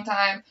a long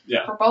time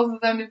for both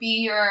of them to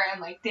be here,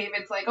 and like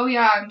David's like, oh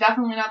yeah, I'm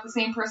definitely not the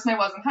same person I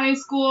was in high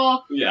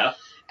school. Yeah.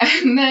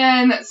 And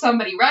then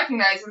somebody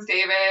recognizes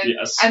David.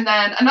 Yes. And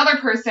then another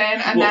person,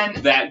 and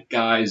then that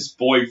guy's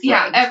boyfriend.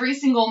 Yeah, every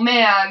single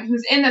man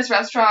who's in this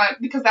restaurant,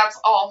 because that's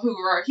all who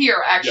are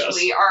here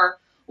actually are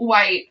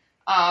white.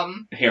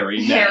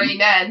 Hairy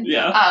men.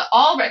 Yeah.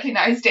 All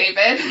recognize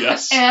David.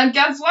 Yes. And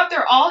guess what?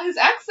 They're all his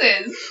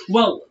exes.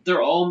 Well,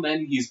 they're all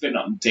men he's been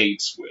on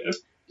dates with.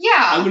 Yeah.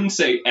 I wouldn't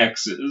say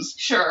exes.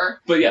 Sure.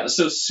 But yeah,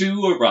 so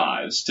Sue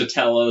arrives to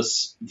tell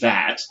us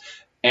that,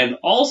 and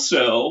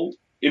also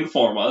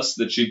inform us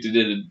that she did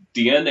a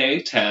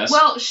DNA test.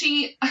 Well,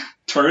 she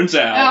turns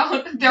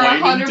out they're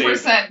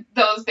 100%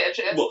 those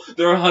bitches. Well,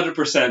 they're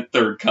 100%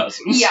 third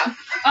cousins. Yeah.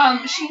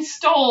 She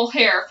stole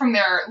hair from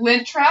their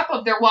lint trap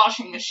of their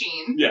washing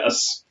machine.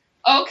 Yes.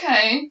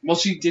 Okay. Well,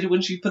 she did it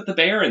when she put the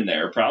bear in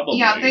there, probably.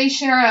 Yeah, they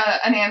share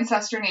an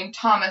ancestor named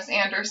Thomas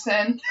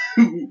Anderson.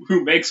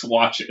 who makes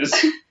watches.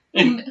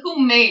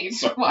 Who made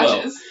watches.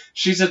 Well,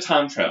 she's a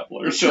time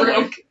traveler, so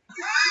True.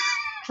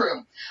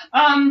 True.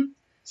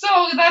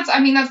 So that's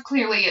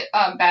clearly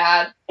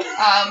bad.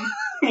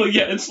 Well,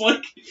 yeah, it's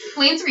like...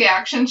 Blaine's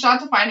reaction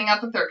shot to finding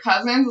out that they're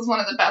cousins is one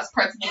of the best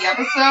parts of the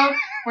episode,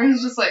 where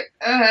he's just like,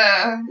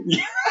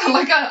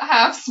 like a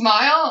half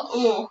smile.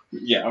 Ooh.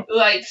 Yeah.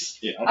 Like,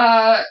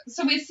 yeah.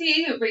 So we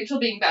see Rachel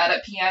being bad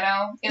at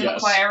piano in the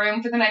choir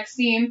room for the next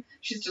scene.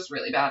 She's just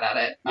really bad at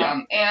it. Yeah.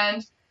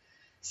 And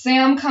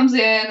Sam comes in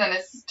and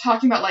is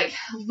talking about, like,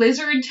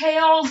 lizard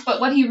tails,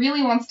 but what he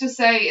really wants to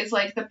say is,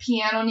 like, the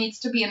piano needs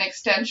to be an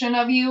extension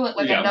of you,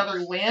 like another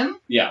limb.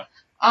 Yeah.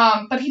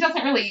 But he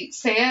doesn't really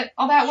say it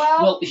all that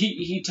well. Well,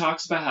 he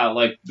talks about how,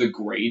 like, the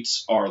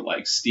greats are,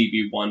 like,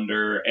 Stevie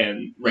Wonder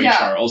and Ray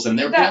Charles, and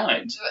they're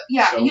blind.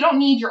 Yeah, so. You don't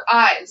need your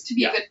eyes to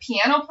be a good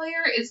piano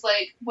player, is,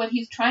 like, what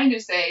he's trying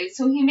to say.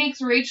 So he makes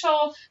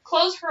Rachel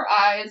close her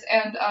eyes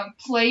and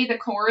play the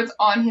chords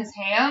on his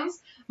hands.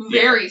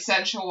 Very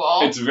sensual.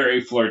 It's very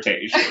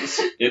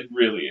flirtatious. It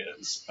really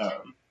is.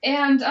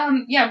 And,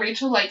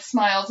 Rachel, like,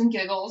 smiles and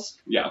giggles.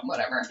 Yeah.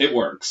 Whatever. It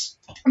works.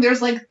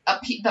 There's, like,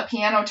 the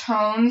piano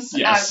tones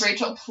as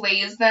Rachel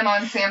plays them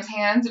on Sam's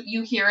hands.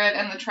 You hear it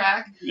in the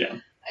track. Yeah. I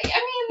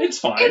mean, it's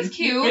fine. It's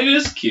cute. It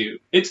is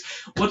cute.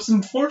 What's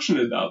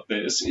unfortunate about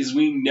this is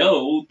we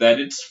know that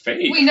it's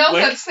fake. We know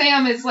that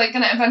Sam is, like,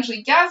 gonna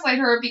eventually gaslight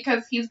her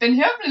because he's been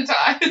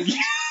hypnotized.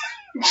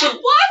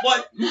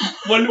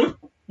 What?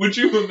 Would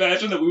you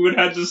imagine that we would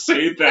have to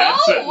say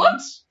that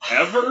sentence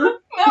ever?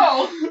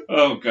 No.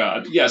 Oh,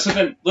 God. Yeah, so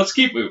then let's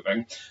keep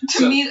moving.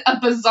 To meet a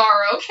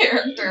Bizarro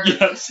character.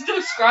 Yes.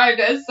 Described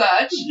as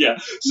such. Yeah.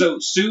 So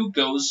Sue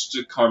goes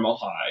to Carmel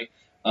High.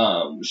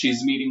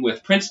 She's meeting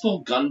with Principal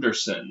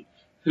Gunderson,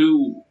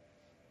 who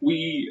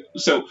we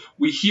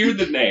hear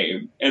the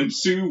name, and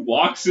Sue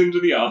walks into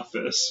the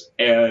office,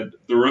 and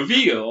the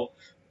reveal,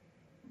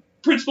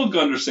 Principal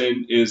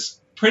Gunderson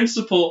is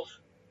Principal...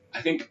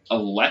 I think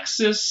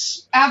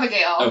Alexis...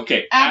 Abigail.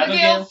 Okay,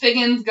 Abigail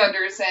Figgins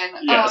Gunderson.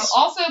 Yes.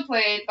 Also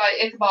played by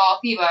Iqbal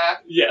Thiba.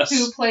 Yes.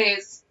 Who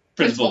plays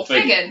Principal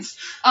Figgins.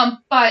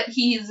 But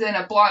he's in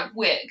a blonde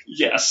wig.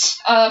 Yes.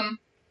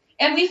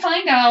 And we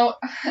find out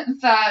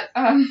that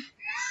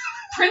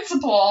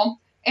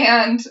Principal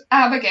and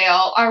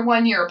Abigail are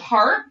 1 year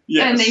apart.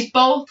 Yes. And they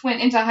both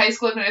went into high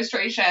school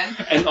administration.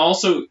 And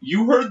also,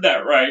 you heard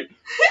that right.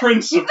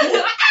 Principal.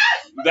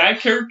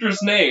 That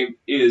character's name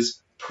is...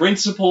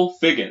 Principal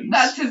Figgins.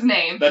 That's his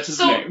name. That's his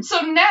name. So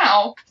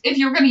now, if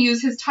you're going to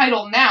use his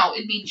title now,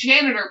 it'd be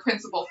Janitor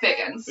Principal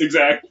Figgins.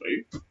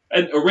 Exactly.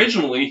 And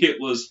originally it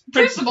was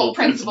Principal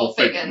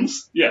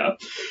Figgins. Yeah.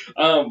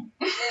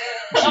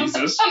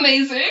 Jesus.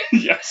 Amazing.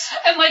 Yes.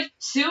 And like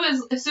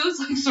Sue's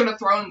like sort of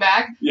thrown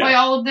back by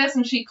all of this,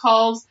 and she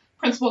calls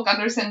Principal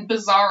Gunderson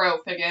Bizarro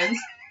Figgins.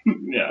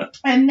 Yeah.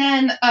 And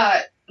then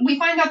we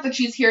find out that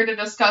she's here to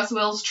discuss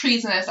Will's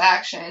treasonous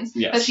actions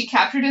that she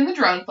captured in the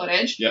drone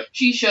footage. Yep.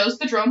 She shows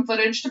the drone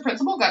footage to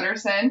Principal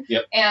Gunderson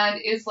and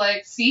is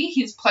like, see,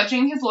 he's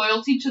pledging his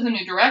loyalty to the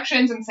New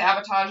Directions and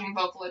sabotaging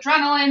Vocal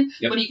Adrenaline.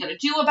 Yep. What are you going to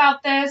do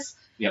about this?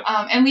 Yep.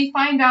 And we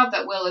find out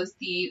that Will is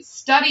the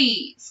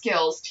study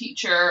skills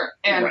teacher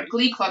and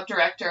Glee Club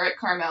director at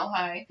Carmel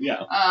High.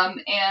 Yeah.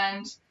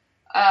 And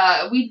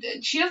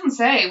she doesn't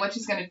say what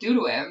she's going to do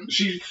to him.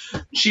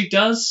 She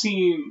does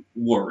seem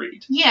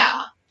worried.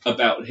 Yeah.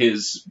 About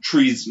his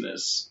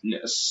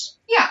treasonousness.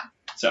 Yeah.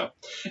 So,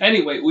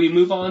 anyway, we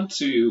move on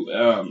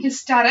to... his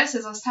status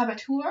as a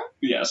saboteur?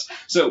 Yes.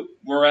 So,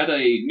 we're at a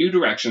New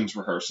Directions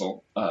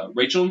rehearsal.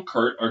 Rachel and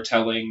Kurt are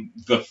telling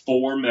the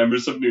 4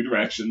 members of New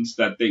Directions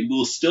that they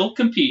will still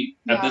compete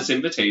at this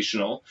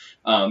invitational.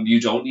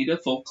 You don't need a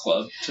full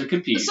club to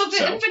compete. So, the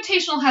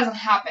invitational hasn't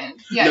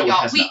happened yet,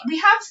 y'all. We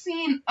have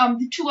seen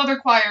the 2 other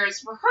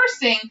choirs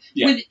rehearsing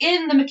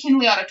within the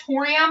McKinley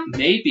Auditorium.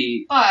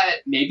 Maybe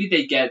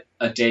they get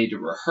a day to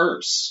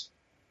rehearse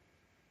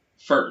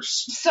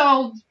first.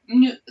 So,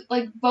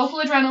 Vocal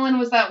Adrenaline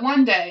was that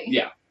one day.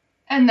 Yeah.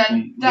 And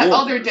then that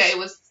other day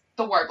was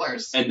the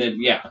Warblers. And then,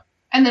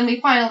 And then we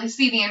finally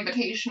see the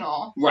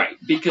invitational. Right,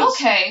 because...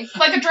 Okay,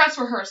 like a dress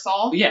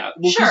rehearsal. Yeah.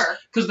 Well, sure.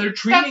 Because they're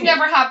treating That's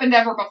never happened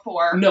ever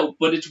before. No,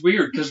 but it's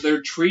weird, because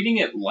they're treating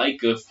it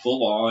like a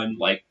full-on,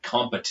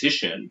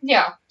 competition.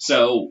 Yeah.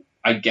 So,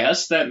 I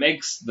guess that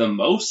makes the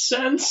most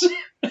sense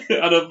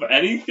out of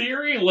any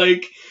theory,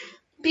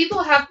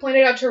 People have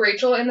pointed out to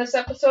Rachel in this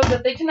episode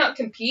that they cannot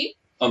compete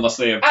unless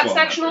they have at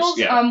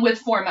sectionals with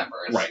 4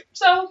 members. Right.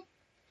 So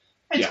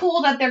it's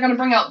cool that they're going to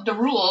bring out the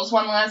rules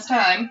one last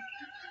time.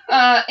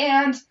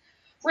 And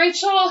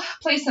Rachel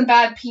plays some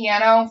bad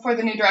piano for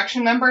the New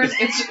Direction members.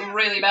 It's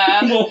really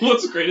bad. Well,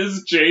 what's great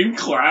is Jane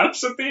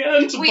claps at the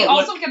end. We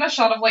also get a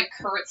shot of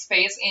Kurt's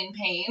face in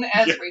pain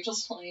as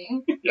Rachel's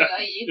playing. Yeah,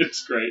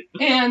 it's great.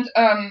 And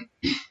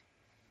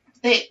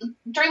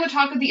during the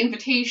talk of the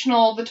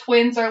Invitational, the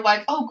twins are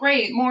like, oh,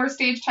 great, more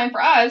stage time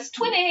for us.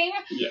 Twinning!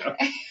 Yeah.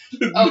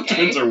 The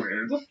twins are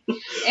weird.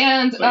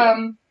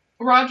 And,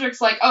 Roderick's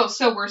like, oh,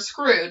 so we're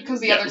screwed, because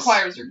the other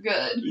choirs are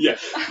good. Yeah.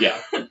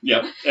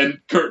 And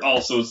Kurt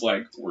also is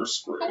like, we're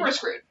screwed. We're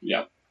screwed.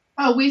 Yeah.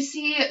 We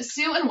see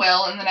Sue and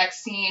Will in the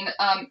next scene,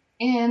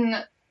 in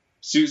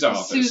Sue's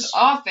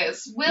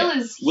office.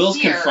 Will's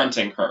here.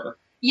 Confronting her.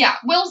 Yeah,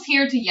 Will's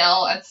here to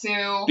yell at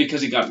Sue.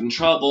 Because he got in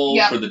trouble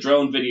for the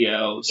drone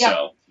video,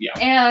 so, yeah.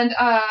 And,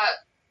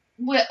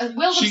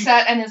 Will's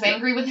upset and is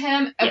angry with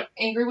him,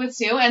 angry with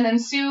Sue, and then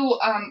Sue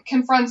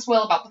confronts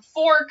Will about the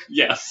fork.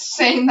 Yes.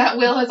 Saying that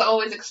Will has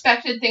always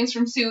expected things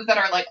from Sue that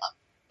are, like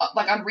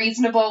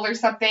unreasonable or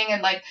something,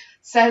 and, like,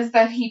 says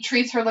that he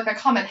treats her like a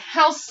common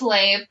house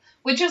slave,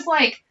 which is,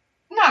 like,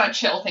 not a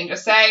chill thing to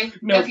say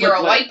if you're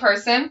a white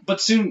person. But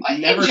Sue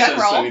never says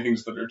anything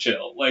that are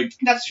chill. Like,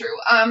 that's true.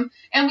 And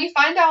we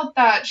find out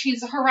that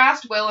she's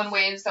harassed Will in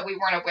ways that we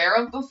weren't aware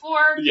of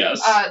before.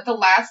 Yes. The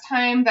last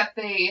time that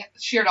they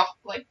shared a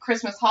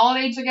Christmas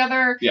holiday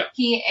together,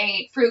 he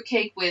ate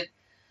fruitcake with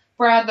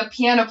Brad the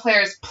piano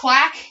player's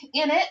plaque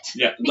in it.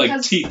 Yeah,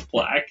 like teeth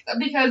plaque.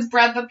 Because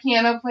Brad the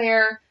piano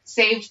player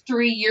saved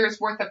 3 years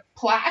worth of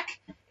plaque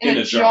in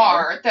a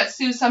jar that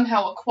Sue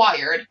somehow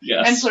acquired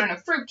and put in a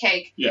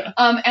fruitcake. Yeah.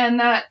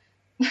 And that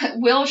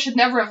Will should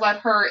never have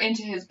let her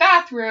into his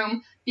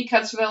bathroom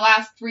because for the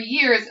last 3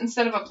 years,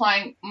 instead of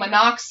applying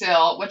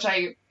Minoxidil, which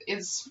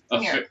is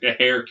a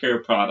hair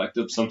care product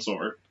of some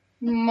sort.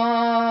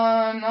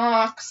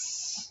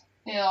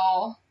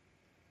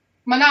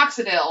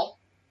 Minoxidil.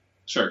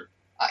 Sure.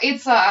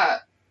 It's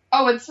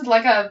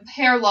like a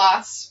hair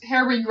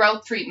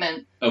regrowth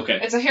treatment. Okay.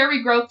 It's a hair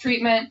regrowth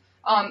treatment.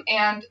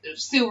 And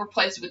Sue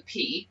replaced it with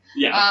pee.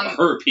 Yeah,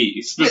 her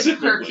pee,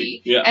 specifically. Her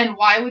pee. Yeah. And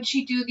why would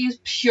she do these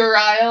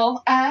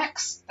puerile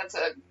acts? That's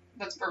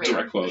verbatim.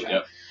 Direct quote,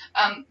 yeah.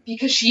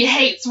 Because she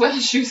hates Will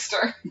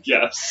Schuester.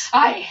 Yes.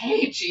 I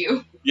hate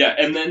you. Yeah,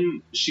 and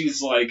then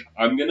she's like,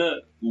 I'm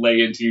gonna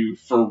lay into you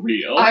for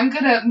real. I'm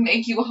gonna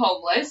make you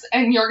homeless,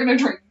 and you're gonna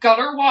drink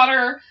gutter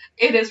water.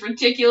 It is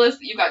ridiculous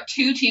that you got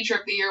 2 Teacher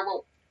of the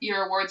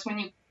Year awards when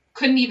you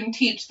couldn't even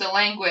teach the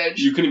language.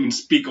 You couldn't even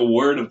speak a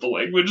word of the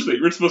language that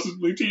you were supposed to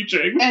be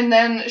teaching. And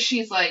then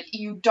she's like,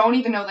 you don't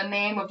even know the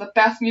name of the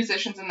best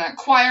musicians in that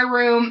choir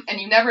room, and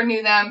you never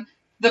knew them.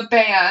 The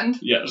band.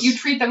 Yes. You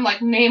treat them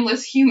like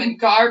nameless human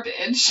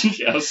garbage.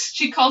 Yes.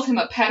 She calls him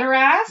a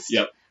pederast.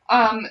 Yep.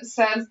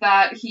 Says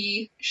that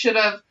he should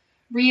have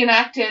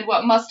reenacted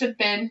what must have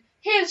been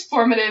his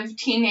formative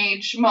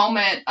teenage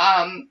moment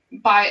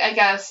by, I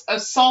guess,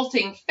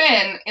 assaulting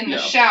Finn in the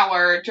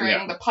shower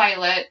during the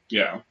pilot.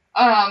 Yeah.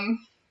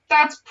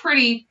 That's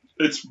pretty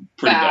It's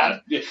pretty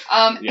bad. Yeah.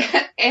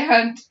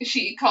 And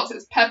she calls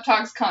his pep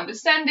talks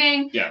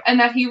condescending. Yeah. And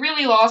that he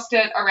really lost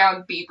it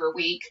around Bieber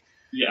Week.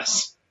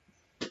 Yes.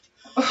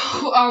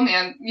 Oh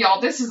man,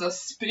 y'all, this is a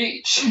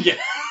speech.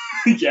 Yeah.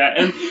 Yeah,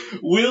 and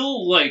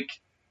Will, like...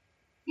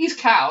 He's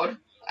cowed.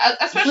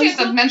 Especially at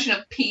the mention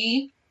of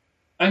pee.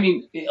 I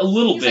mean, a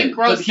little he's bit,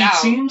 but he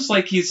seems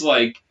like he's,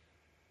 like,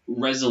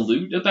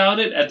 resolute about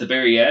it at the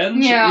very end,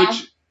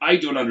 which I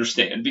don't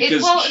understand,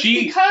 because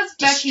she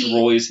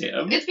destroys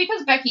him. It's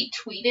because Becky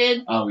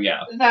tweeted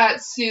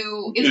that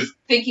Sue is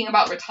thinking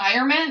about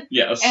retirement.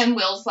 Yes. And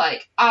Will's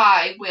like,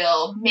 I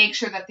will make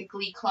sure that the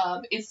Glee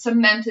Club is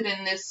cemented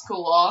in this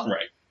school.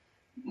 Right.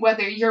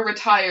 Whether you're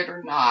retired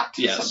or not.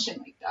 Yes.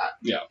 Something like that.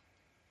 Yeah.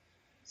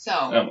 So.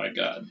 Oh my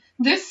god.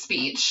 This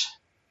speech.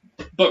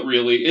 But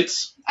really,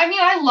 it's... I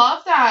mean, I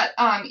love that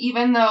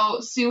even though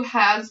Sue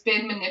has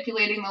been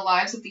manipulating the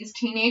lives of these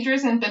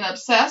teenagers and been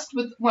obsessed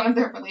with one of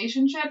their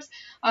relationships,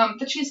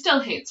 that she still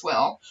hates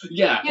Will.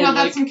 Yeah. You know,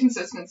 that's some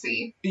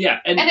consistency. Yeah.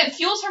 And it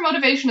fuels her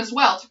motivation as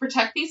well to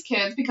protect these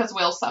kids because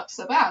Will sucks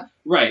so bad.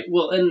 Right.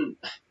 Well, and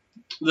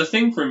the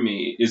thing for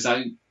me is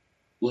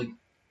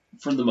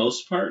for the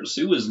most part,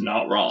 Sue is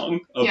not wrong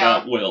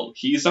about Will.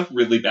 He's a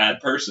really bad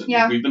person.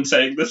 Yeah. We've been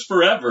saying this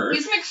forever.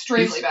 He's an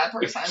extremely bad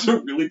person. He's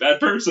a really bad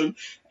person.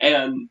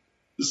 And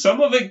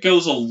some of it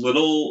goes a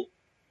little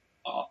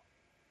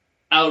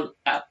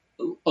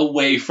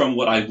away from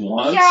what I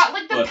want. Yeah,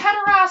 like the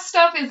pederast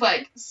stuff is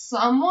like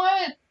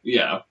somewhat...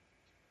 Yeah.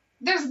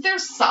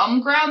 There's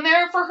some ground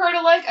there for her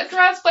to like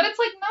address, but it's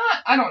like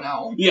not... I don't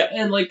know. Yeah,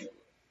 and like...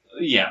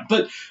 Yeah,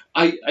 but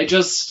I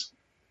just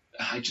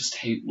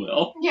hate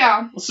Will.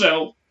 Yeah.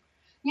 So.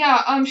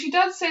 Yeah, she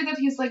does say that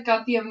he's like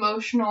got the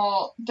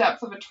emotional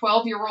depth of a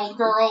 12-year-old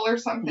girl or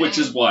something. Which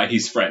is why he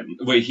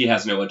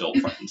has no adult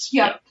friends.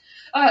 Yeah.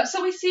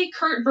 So we see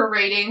Kurt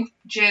berating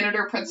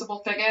janitor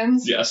Principal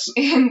Figgins. Yes.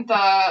 In the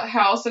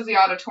house of the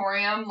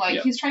auditorium.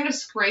 Like, he's trying to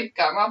scrape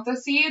gum off the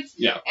seats.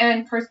 Yeah.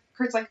 And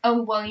Kurt's like,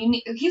 oh, well,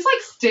 he's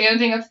like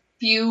standing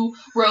few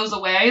rows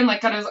away and,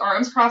 like, got his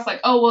arms crossed, like,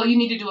 oh, well, you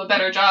need to do a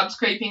better job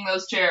scraping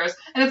those chairs.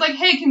 And it's like,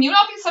 hey, can you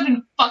not be such a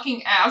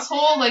fucking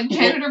asshole? Like,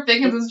 Janitor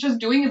Figgins is just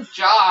doing his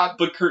job.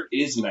 But Kurt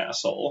is an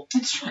asshole.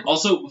 It's true.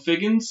 Also,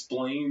 Figgins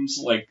blames,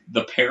 like,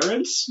 the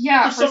parents.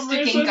 Yeah, for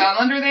sticking gum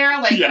under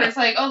there. Like, Kurt's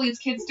like, oh, these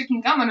kids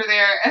sticking gum under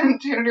there. And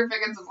Janitor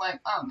Figgins is like,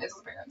 it's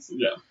his parents.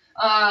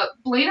 Yeah.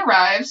 Blaine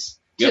arrives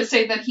to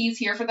say that he's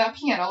here for that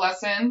piano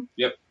lesson.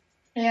 Yep.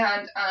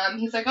 And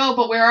he's like, oh,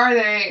 but where are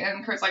they?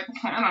 And Kurt's like,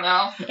 I don't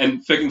know.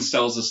 And Figgins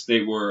tells us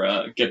they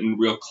were getting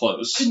real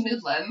close. To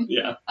Noodlin.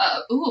 Yeah.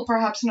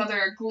 Perhaps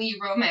another Glee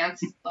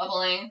romance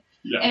bubbling.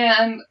 Yeah.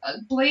 And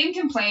Blaine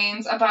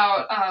complains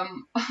about,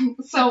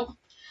 so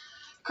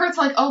Kurt's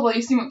like, oh, well,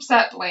 you seem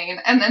upset, Blaine.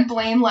 And then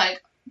Blaine,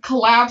 like,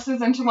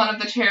 collapses into one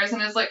of the chairs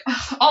and is like,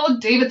 all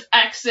of David's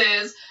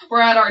exes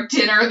were at our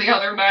dinner the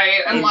other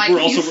night. And like,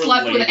 he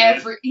slept with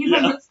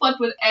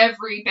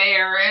every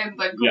bear in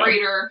the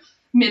greater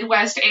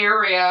Midwest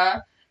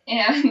area.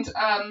 And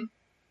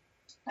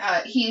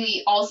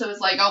he also is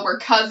like, oh, we're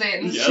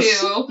cousins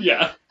too.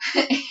 Yeah.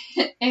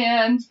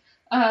 And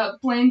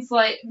Blaine's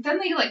like, then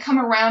they like come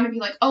around and be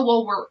like, oh,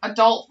 well, we're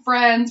adult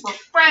friends, we're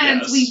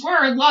friends, we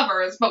were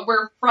lovers, but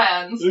we're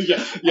friends.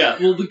 Yeah,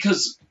 well,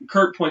 because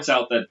Kurt points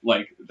out that,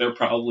 like, they're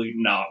probably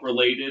not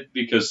related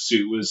because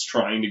Sue was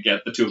trying to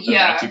get the two of them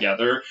back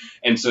together,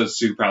 and so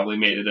Sue probably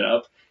made it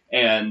up.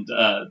 And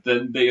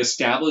then they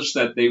established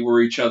that they were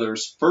each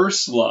other's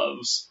first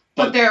loves.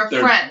 But they're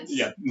friends.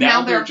 Yeah,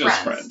 now they're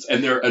just friends.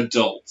 And they're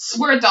adults.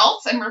 We're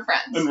adults and we're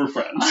friends.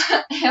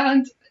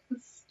 And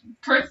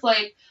Kurt's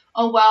like,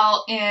 oh,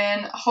 well,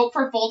 in hope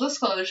for full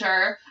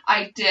disclosure,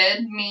 I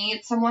did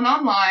meet someone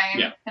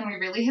online, and we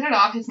really hit it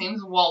off. His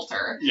name's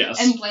Walter. Yes.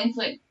 And Blaine's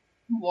like,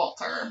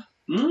 Walter.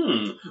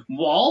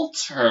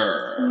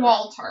 Walter.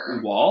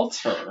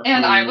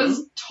 And I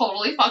was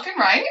totally fucking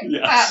right.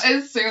 Yes. That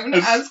as soon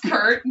as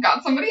Kurt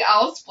got somebody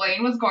else,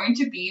 Blaine was going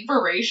to be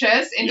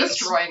voracious in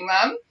destroying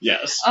them.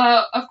 Yes.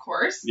 Of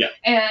course. Yeah.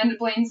 And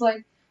Blaine's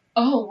like,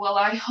 oh, well,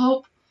 I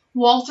hope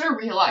Walter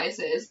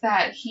realizes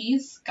that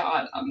he's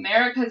got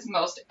America's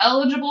most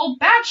eligible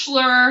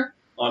bachelor.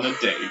 On a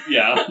date.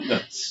 Yeah.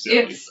 That's silly.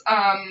 It's,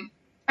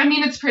 I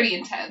mean, it's pretty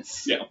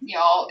intense. Yeah.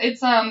 Y'all.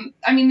 It's, I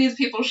mean, these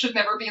people should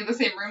never be in the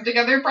same room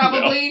together,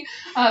 probably,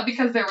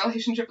 because their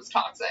relationship is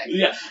toxic.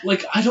 Yeah.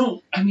 Like,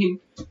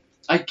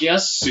 I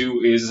guess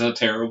Sue is a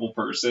terrible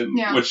person,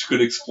 which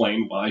could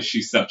explain why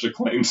she's such a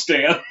claim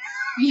stan.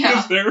 Yeah.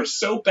 Because they're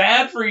so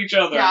bad for each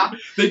other. Yeah.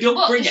 They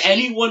don't bring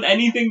anyone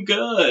anything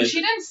good. She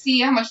didn't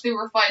see how much they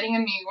were fighting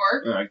in New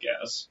York. I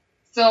guess.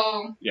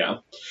 So. Yeah.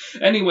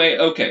 Anyway,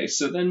 okay,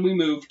 so then we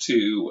move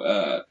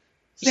to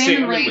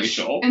Sam and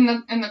Rachel in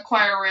the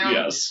choir room.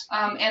 Yes.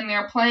 And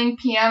they're playing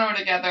piano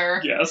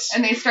together. Yes.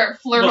 And they start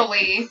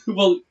flirtily.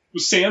 Well,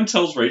 Sam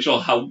tells Rachel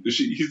how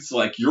he's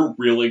like, you're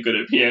really good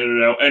at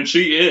piano, and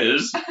she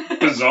is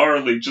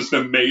bizarrely just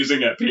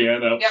amazing at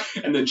piano. Yep.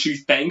 And then she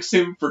thanks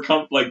him for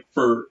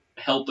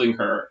helping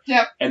her.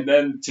 Yep. And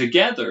then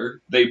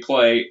together they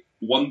play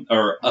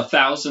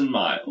 1,000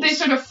 miles. They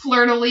sort of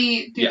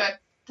flirtily do that.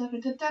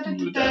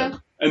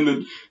 And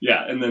then.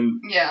 Yeah.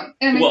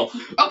 And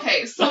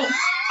okay, so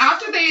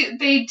after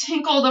they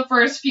tinkle the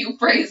first few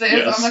phrases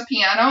on the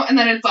piano, and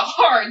then it's a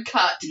hard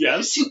cut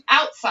to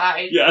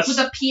outside with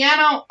a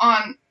piano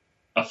on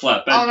a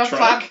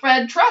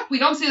flatbed truck. We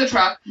don't see the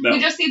truck. No. We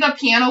just see the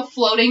piano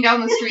floating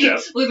down the street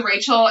with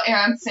Rachel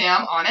and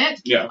Sam on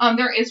it. Yeah.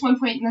 There is one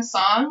point in the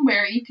song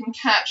where you can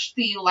catch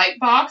the light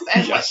box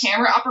and the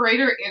camera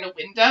operator in a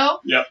window.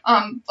 Yep.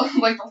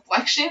 Like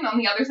reflection on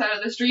the other side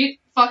of the street.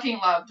 Fucking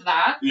loved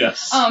that.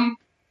 Yes.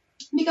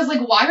 Because like,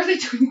 why are they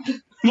doing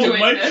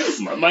this?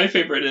 My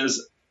favorite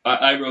is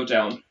I wrote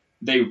down,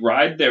 they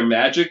ride their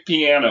magic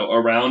piano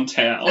around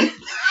town.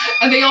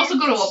 And they also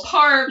go to a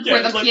park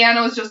where the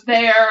piano is just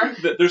there.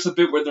 There's a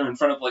bit where they're in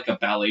front of like a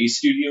ballet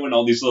studio and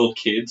all these little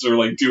kids are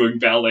like doing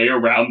ballet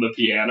around the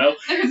piano.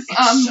 It's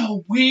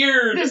so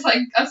weird. There's like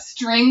a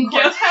string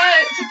quartet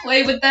to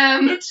play with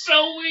them. It's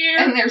so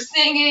weird. And they're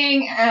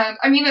singing, and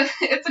I mean,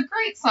 it's a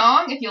great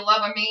song if you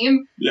love a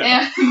meme.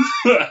 Yeah. And,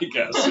 I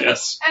guess,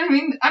 yes. And I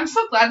mean, I'm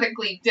so glad that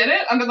Glee did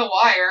it under the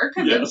wire,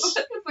 because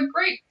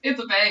it's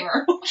a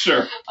banger.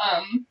 Sure.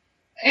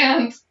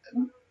 And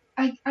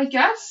I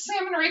guess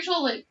Sam and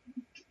Rachel like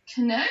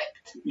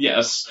connect.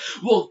 Yes.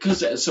 Well,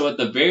 because so at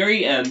the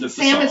very end of the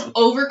song, Sam is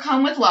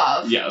overcome with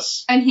love.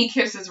 Yes. And he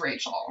kisses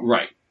Rachel.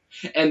 Right.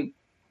 And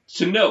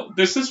to note,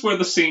 this is where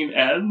the scene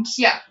ends.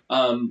 Yeah.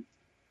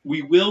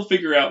 We will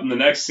figure out in the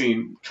next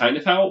scene kind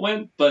of how it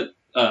went, but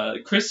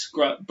Chris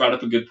brought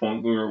up a good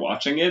point when we were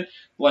watching it.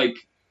 Like,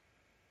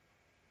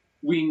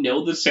 we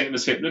know that Sam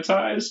is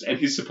hypnotized, and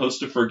he's supposed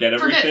to forget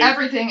everything. Forget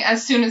everything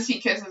as soon as he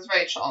kisses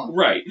Rachel.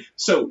 Right.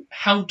 So,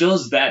 how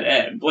does that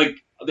end? Like,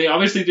 they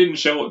obviously didn't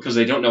show it because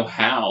they don't know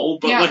how,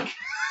 but like...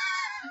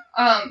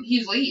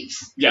 he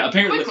leaves. Yeah,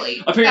 apparently.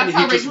 Quickly. Apparently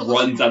he just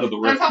runs out of the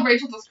room. That's how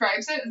Rachel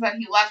describes it, is that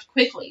he left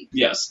quickly.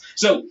 Yes.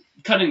 So,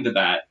 cutting to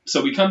that,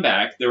 so we come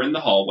back, they're in the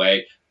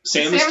hallway,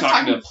 Sam is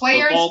talking to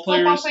football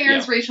players.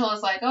 Yeah. Rachel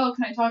is like, oh,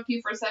 can I talk to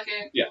you for a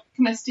second? Yeah.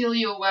 Can I steal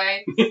you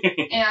away?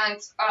 And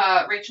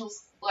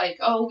Rachel's like,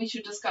 oh, we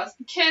should discuss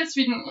the kiss.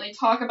 We didn't really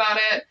talk about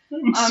it.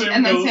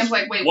 And then Sam's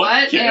like, wait,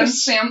 what?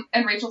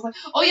 And Rachel's like,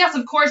 oh, yes,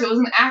 of course. It was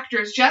an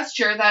actor's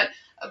gesture that,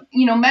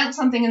 meant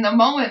something in the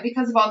moment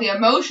because of all the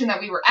emotion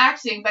that we were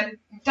acting, but it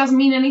doesn't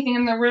mean anything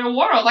in the real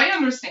world. I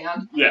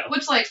understand. Yeah.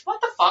 Which,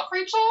 what the fuck,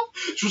 Rachel?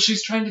 Well,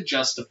 she's trying to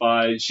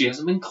justify she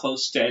hasn't been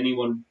close to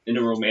anyone in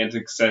a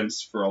romantic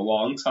sense for a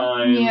long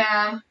time.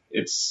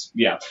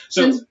 Yeah.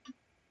 So,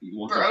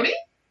 Brody?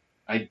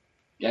 I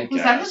guess.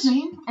 Was that his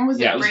name? Or was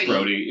it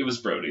Brady? It was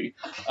Brody.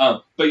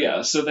 But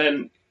yeah, so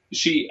then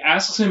she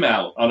asks him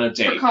out on a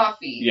date. For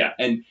coffee. Yeah,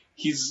 and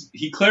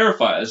he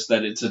clarifies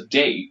that it's a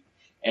date,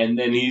 and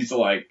then he's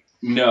like,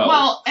 no.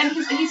 Well, and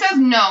he says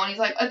no, and he's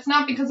like, it's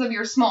not because of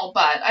your small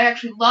butt. I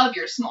actually love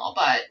your small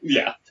butt.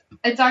 Yeah.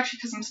 It's actually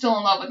because I'm still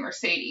in love with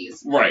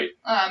Mercedes. Right.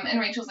 And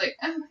Rachel's like,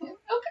 okay.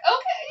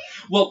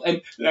 Well,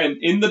 and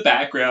in the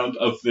background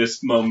of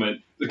this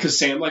moment, because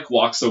Sam,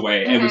 walks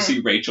away, and we see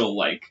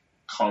Rachel,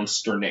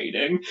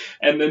 consternating,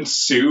 and then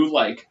Sue,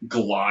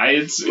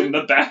 glides in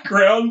the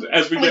background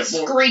as we get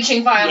more...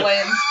 screeching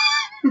violins.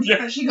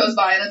 Yeah. She goes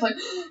by, and it's like,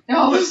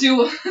 oh,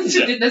 Sue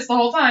did this the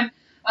whole time.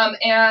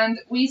 And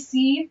we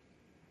see...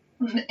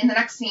 in the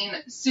next scene,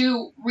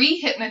 Sue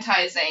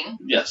re-hypnotizing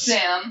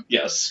Sam.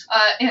 Yes.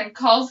 And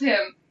calls him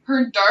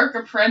her dark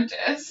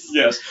apprentice.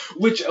 Yes.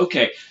 Which,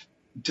 okay,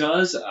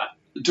 does...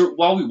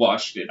 while we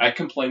watched it, I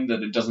complained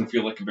that it doesn't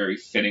feel like a very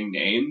fitting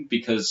name,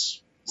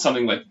 because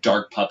something like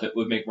Dark Puppet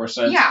would make more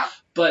sense. Yeah.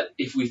 But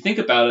if we think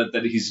about it,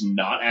 that he's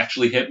not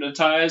actually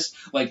hypnotized,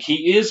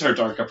 he is her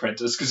dark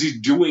apprentice, because he's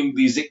doing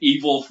these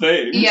evil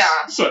things.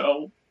 Yeah.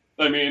 So,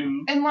 I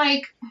mean...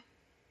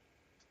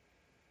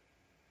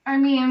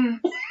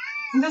 And,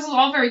 this is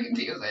all very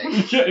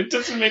confusing. Yeah, it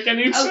doesn't make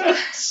any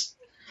sense.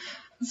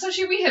 So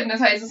she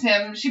re-hypnotizes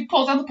him. She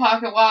pulls out the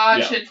pocket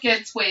watch. Yeah. It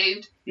gets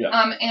waved.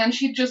 Yeah. And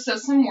she just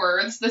says some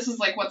words. This is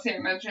what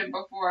Sam mentioned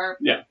before.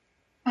 Yeah.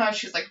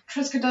 She's like,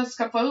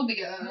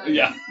 triskaidekaphobia.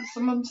 Yeah.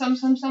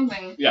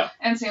 Something. Yeah.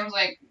 And Sam's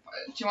like,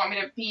 do you want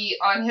me to be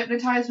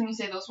unhypnotized when you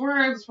say those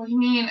words? What do you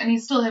mean? And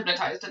he's still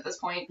hypnotized at this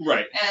point.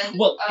 Right. And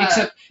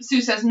except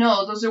Sue says,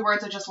 no, those are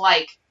words I just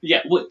like. Yeah,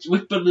 but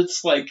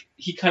it's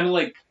he kind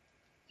of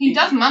he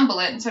does mumble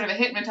it in sort of a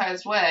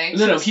hypnotized way.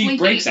 No, he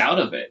breaks out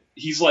of it.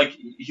 He's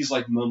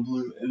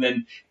mumbling,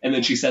 and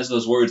then she says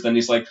those words. Then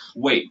he's like,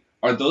 wait,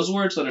 are those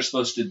words that are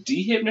supposed to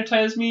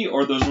dehypnotize me,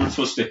 or are those words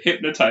supposed to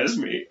hypnotize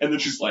me? And then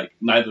she's like,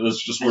 neither. Those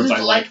are just words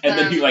I like. And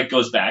then he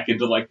goes back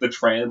into the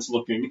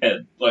trance-looking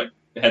head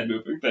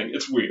moving thing.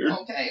 It's weird.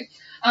 Okay.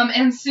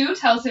 And Sue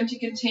tells him to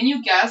continue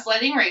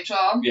gaslighting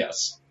Rachel.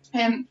 Yes.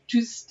 And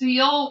to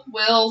steal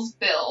Will's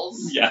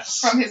bills. Yes.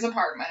 From his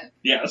apartment.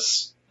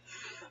 Yes.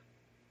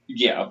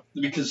 Yeah,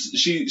 because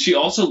she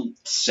also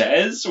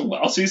says,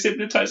 while she's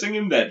hypnotizing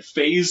him, that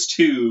phase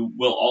 2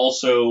 will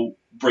also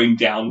bring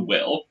down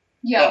Will.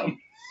 Yeah.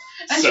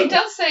 And she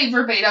does say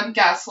verbatim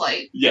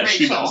gaslight Yes,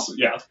 Rachel. She does,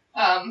 yeah.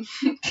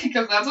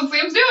 Because that's what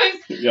Sam's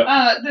doing.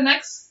 Yep. The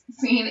next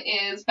scene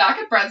is back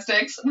at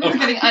Breadsticks. We're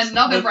getting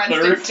another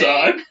Breadsticks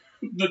date.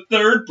 The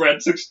third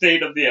Breadsticks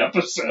date of the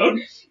episode.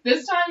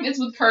 This time it's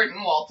with Kurt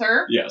and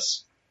Walter.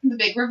 Yes. The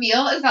big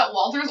reveal is that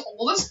Walter's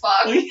old as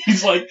fuck.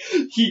 He's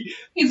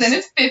he's in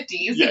his 50s.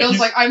 Yeah, he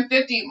goes I'm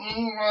 50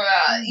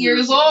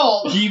 years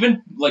old. He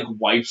even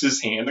wipes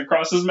his hand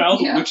across his mouth,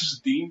 which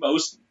is the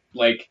most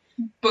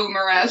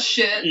boomer ass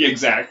shit. Yeah,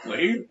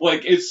 exactly.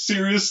 It's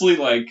seriously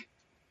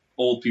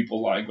old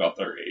people lying about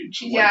their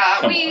age.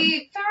 Yeah,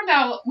 we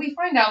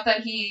find out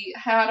that he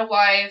had a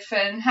wife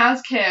and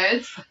has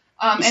kids.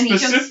 And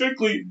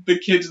specifically the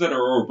kids that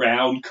are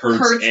around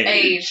Kurt's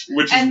age,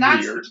 which is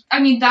weird.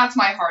 That's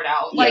my heart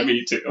out. Yeah,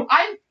 me too.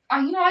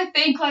 I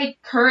think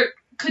Kurt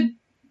could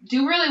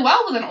do really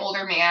well with an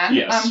older man.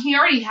 Yes. He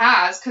already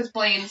has, because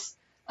Blaine's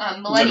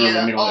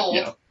millennia old.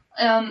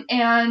 Yeah.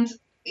 And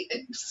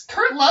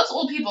Kurt loves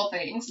old people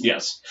things.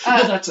 Yes.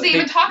 They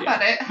even talk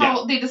about it,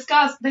 how they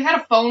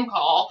had a phone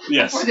call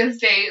before this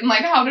date, and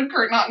how did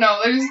Kurt not know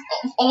that he's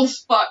old as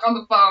fuck on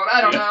the phone?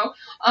 I don't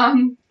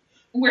know.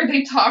 Where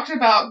they talked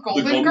about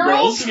Golden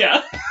Girls.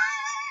 Yeah.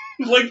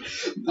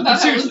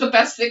 That was the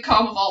best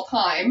sitcom of all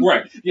time.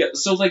 Right. Yeah,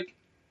 so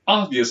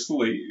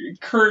obviously,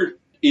 Kurt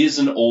is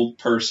an old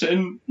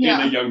person in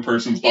a young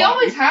person's body. He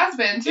always has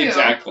been, too.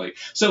 Exactly.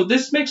 So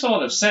this makes a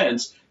lot of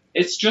sense.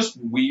 It's just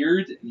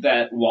weird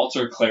that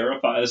Walter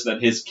clarifies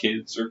that his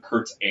kids are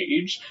Kurt's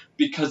age,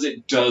 because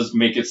it does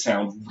make it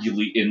sound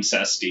really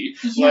incesty.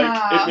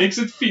 Yeah. It makes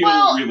it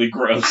feel really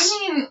gross.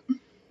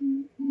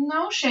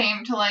 No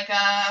shame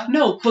to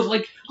No, but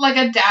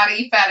a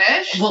daddy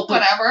fetish,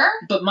 whatever.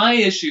 But my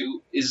issue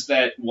is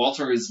that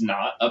Walter is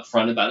not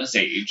upfront about his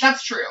age.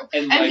 That's true.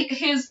 And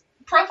his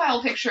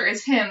profile picture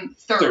is him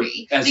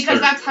 30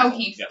 because that's how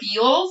he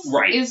feels.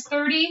 Right. Is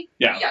 30.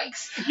 Yeah.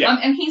 Yikes. Yeah.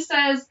 And he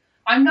says,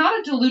 "I'm not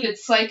a deluded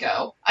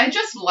psycho. I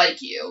just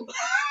like you."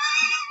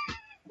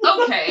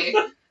 Okay.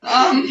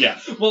 Yeah.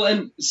 Well,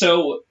 and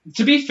so,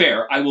 to be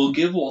fair, I will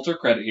give Walter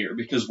credit here,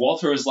 because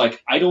Walter is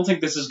like, I don't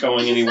think this is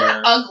going anywhere.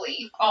 He's not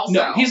ugly, also.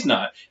 No, he's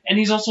not. And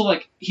he's also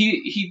like,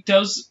 he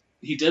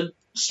did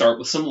start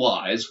with some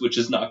lies, which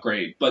is not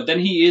great, but then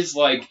he is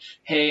like,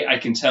 hey, I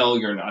can tell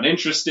you're not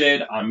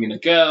interested, I'm gonna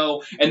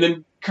go. And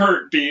then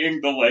Kurt,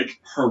 being the, like,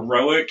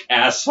 heroic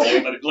asshole,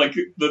 that, like,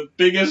 the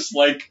biggest,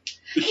 like,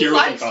 hero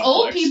complex. He likes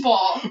old people.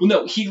 Well,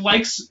 no, he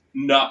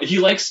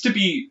likes to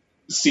be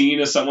seen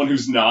as someone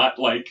who's not,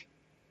 like,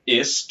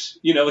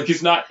 you know, like,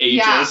 he's not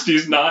ageist,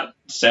 he's not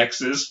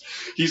sexist.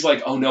 He's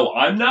like, oh no,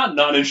 I'm not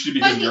interested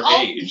because of your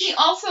age. He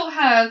also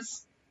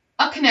has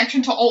a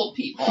connection to old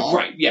people.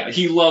 Right, yeah,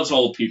 he loves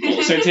old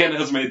people. Santana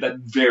has made that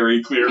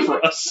very clear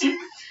for us.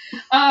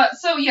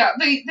 So yeah,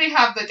 they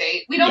have the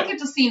date. We don't get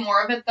to see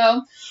more of it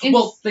though.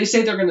 Well, they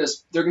say they're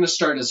gonna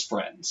start as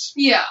friends.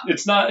 Yeah.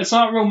 It's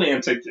not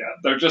romantic yet.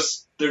 They're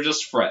just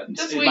friends.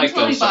 Just wait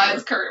till he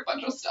buys Kurt a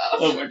bunch of stuff.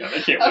 Oh my god, I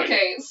can't wait.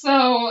 Okay,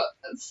 so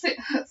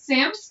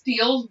Sam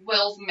steals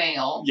Will's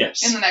mail.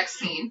 Yes. In the next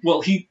scene.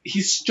 Well,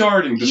 he's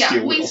starting to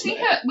steal Will's mail.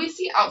 We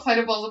see outside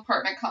of Will's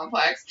apartment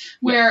complex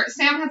where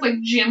Sam has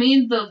like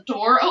jimmied the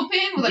door open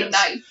with a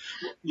knife.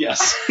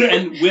 Yes.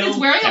 And Will is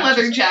wearing a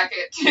leather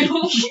jacket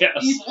too.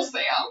 Yes. Evil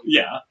Sam.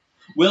 Yeah.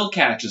 Will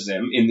catches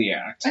him in the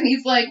act. And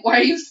he's like, why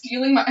are you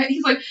stealing my...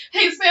 He's like,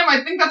 hey, Sam,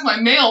 I think that's my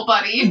mail,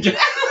 buddy.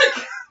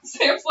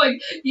 Sam's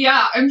like,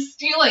 yeah, I'm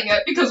stealing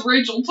it because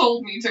Rachel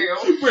told me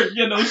to. Right,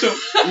 you know, so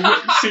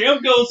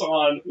Sam goes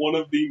on one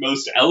of the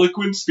most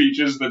eloquent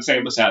speeches that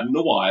Sam has had in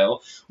a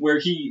while, where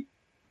he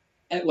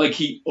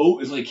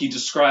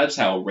describes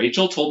how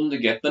Rachel told him to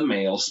get the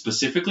mail,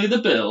 specifically the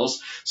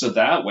bills, so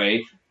that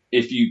way,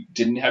 if you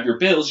didn't have your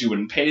bills, you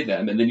wouldn't pay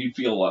them, and then you'd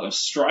feel a lot of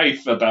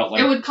strife about,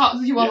 like... It would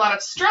cause you a lot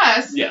of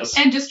stress. Yes.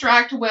 And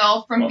distract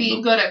Will from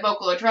being good at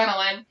vocal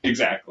adrenaline.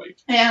 Exactly.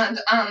 And,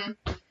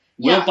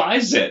 Will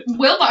buys it.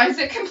 Will buys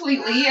it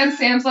completely, and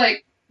Sam's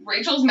like,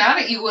 Rachel's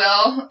mad at you,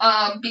 Will,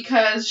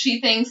 because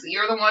she thinks that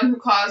you're the one who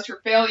caused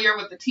her failure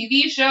with the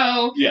TV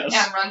show. Yes.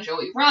 And Run,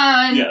 Joey,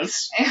 Run.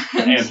 Yes.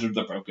 And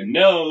the broken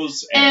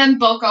nose. And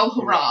Boko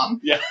Haram.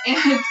 Yeah.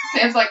 And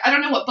Sam's like, I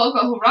don't know what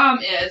Boko Haram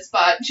is,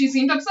 but she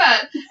seemed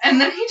upset. And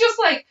then he just,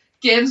 like,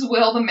 gives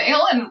Will the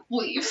mail and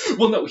leaves.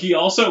 Well, no, he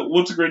also,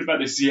 what's great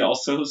about it is he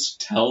also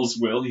tells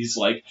Will, he's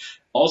like,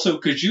 also,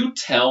 could you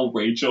tell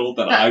Rachel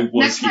that I was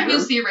next here? Next time you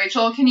see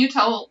Rachel, can you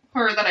tell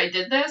her that I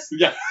did this?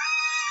 Yeah.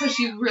 Because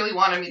she really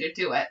wanted me to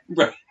do it.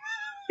 Right.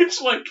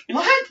 It's like...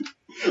 What?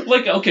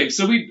 Like, okay,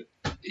 so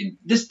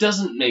this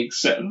doesn't make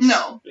sense.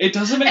 No. It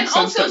doesn't make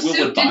sense that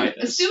Will would buy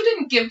this. Sue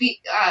didn't give the,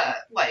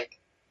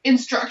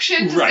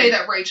 instruction to say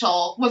that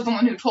Rachel was the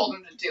one who told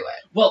him to do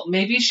it. Well,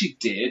 maybe she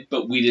did,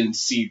 but we didn't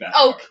see that.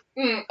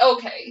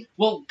 Okay.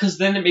 Well, because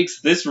then it makes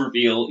this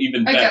reveal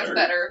even better. I guess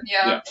better,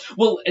 yeah.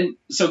 Well, and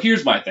so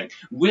here's my thing.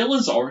 Will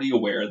is already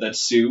aware that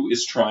Sue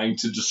is trying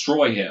to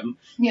destroy him.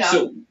 Yeah.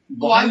 So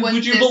why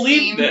would you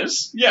believe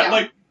this?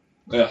 Yeah.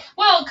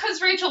 Well, because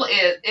Rachel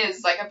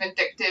is like a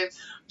vindictive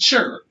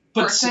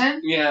person.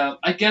 Yeah,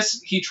 I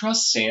guess he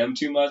trusts Sam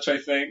too much, I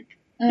think,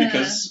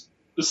 because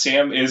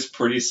Sam is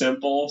pretty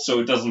simple,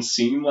 so it doesn't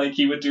seem like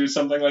he would do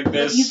something like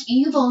this. He's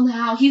evil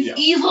now. He's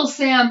evil,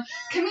 Sam.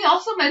 Can we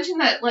also mention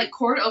that, like,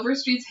 Cord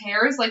Overstreet's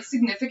hair is, like,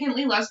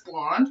 significantly less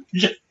blonde?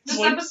 Yeah. This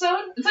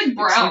episode? It's, like,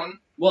 brown.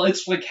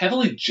 It's like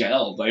heavily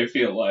gelled, I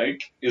feel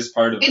like, is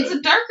part of it. It's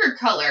a darker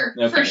color,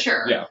 for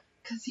sure. Yeah.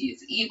 Because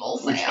he's evil,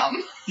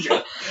 Sam.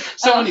 Yeah.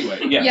 So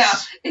anyway,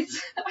 yes. Yeah,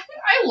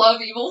 I love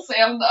evil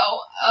Sam, though.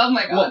 Oh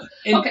my god.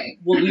 Okay.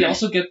 Well, we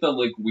also get the,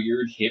 like,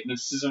 weird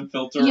hypnotism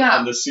filter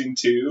on the scene,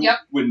 too. Yep.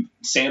 When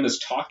Sam is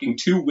talking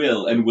to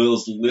Will, and Will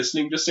is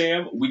listening to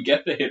Sam, we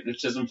get the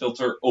hypnotism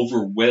filter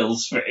over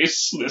Will's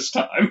face this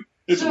time.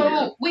 It's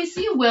weird. We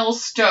see Will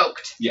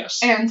stoked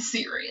and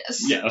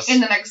serious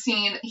in the next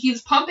scene.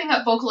 He's pumping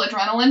up vocal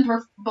adrenaline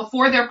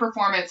before their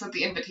performance at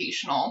the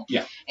Invitational.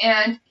 Yeah.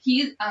 And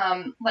he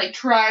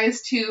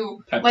tries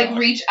to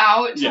reach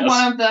out to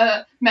one of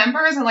the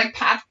members and like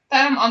pat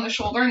them on the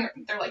shoulder, and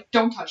they're like,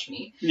 "Don't touch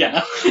me."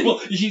 Yeah. Well,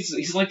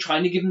 he's like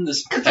trying to give him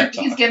this pep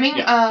talk. He's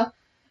giving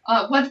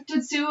what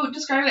did Sue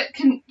describe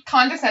it?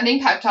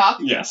 Condescending pep talk.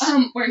 Yes.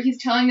 Where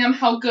he's telling them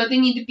how good they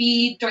need to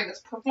be during this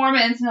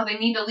performance and how they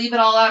need to leave it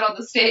all out on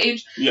the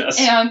stage.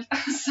 Yes. And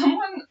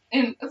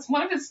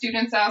one of his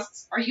students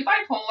asks, "Are you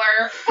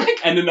bipolar?"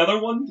 And another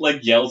one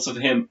yells at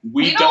him,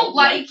 "We don't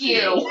like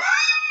you."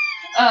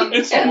 And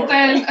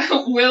then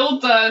Will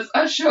does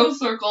a show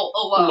circle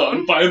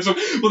alone by himself.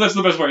 Well, that's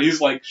the best part.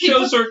 He's like,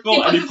 show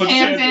circle, and he puts his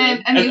hands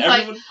in, and he's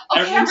like,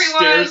 "Okay, everyone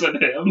stares at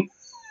him."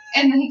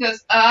 And then he goes,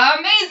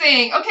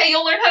 amazing! Okay,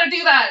 you'll learn how to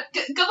do that.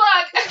 Good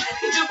luck! And then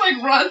he just,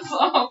 runs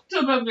off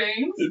to the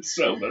things. It's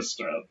so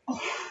messed up.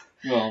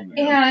 Oh,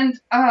 man.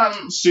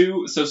 And,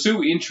 Sue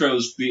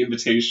intros the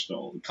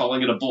Invitational,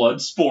 calling it a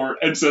blood sport,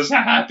 and says,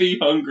 Happy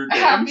Hunger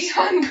Games. Happy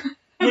Hunger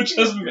Which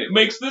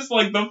makes this,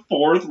 the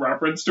fourth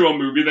reference to a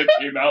movie that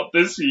came out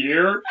this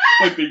year.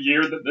 The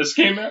year that this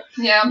came out.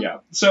 Yeah. Yeah.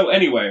 So,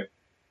 anyway...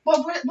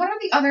 Well, what are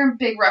the other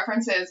big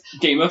references?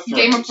 Game of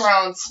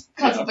Thrones,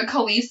 because of the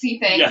Khaleesi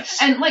thing. Yes.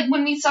 And, like,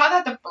 when we saw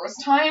that the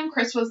first time,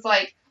 Chris was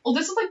like, well,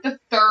 this is, like, the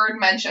third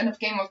mention of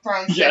Game of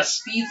Thrones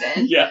this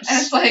season. Yes.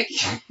 And it's like,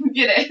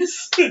 it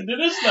is. It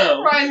is,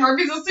 though. Ryan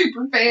Murphy's a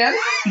super fan.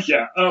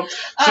 Yeah.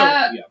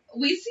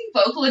 We see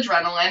Vocal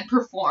Adrenaline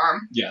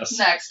perform. Yes.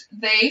 Next,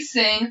 they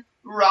sing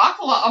Rock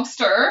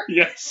Lobster.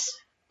 Yes.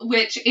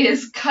 Which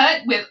is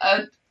cut with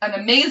an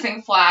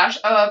amazing flash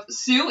of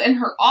Sue in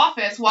her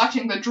office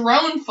watching the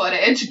drone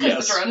footage,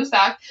 because the drone is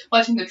back,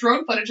 watching the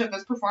drone footage of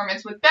this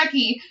performance with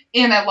Becky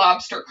in a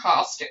lobster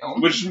costume.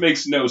 Which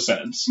makes no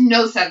sense.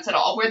 No sense at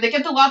all. Where they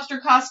get the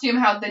lobster costume,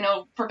 how they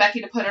know for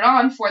Becky to put it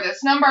on for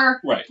this number.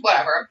 Right.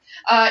 Whatever.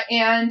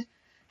 And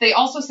they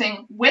also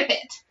sing Whip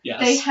It. Yes.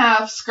 They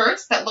have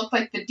skirts that look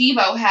like the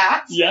Devo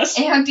hats. Yes.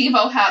 And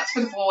Devo hats for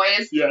the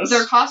boys. Yes.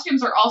 Their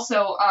costumes are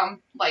also,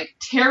 like,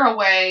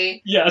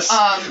 tearaway. Yes.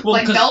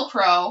 Like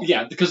Velcro.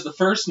 Yeah, because the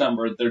first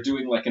number, they're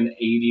doing, like, an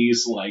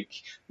 80s, like,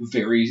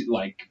 very,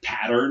 like,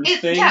 pattern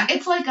thing. Yeah,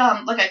 it's like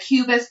a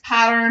cubist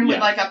pattern with,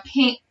 like, a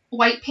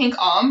white-pink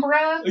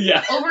ombre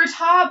over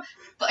top.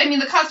 I mean,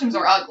 the costumes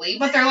are ugly,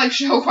 but they're like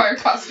show choir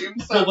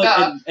costumes. So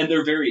and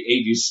they're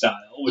very 80s style,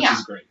 which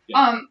is great.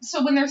 Yeah.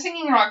 So when they're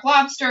singing Rock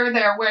Lobster,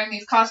 they're wearing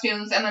these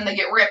costumes, and then they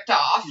get ripped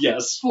off.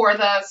 Yes. For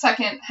the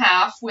second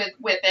half with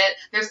Whip It.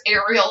 There's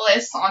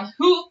aerialists on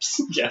hoops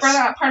for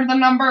that part of the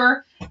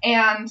number,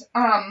 and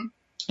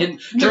the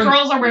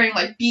girls are wearing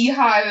like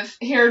beehive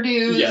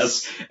hairdos.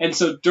 Yes, and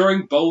so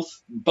during both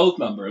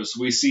numbers,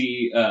 we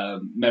see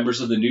members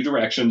of the New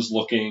Directions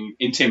looking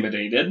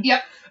intimidated.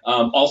 Yep.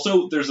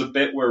 Also, there's a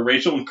bit where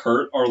Rachel and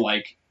Kurt are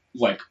like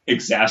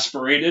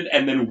exasperated,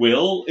 and then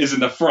Will is in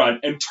the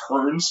front and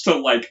turns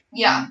to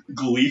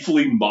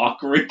gleefully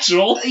mock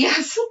Rachel.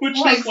 Yes, which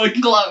is like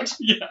gloat.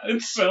 Yeah,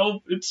 it's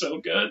so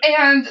good.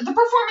 And the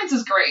performance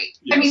is great.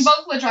 Yes. I mean,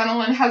 Vocal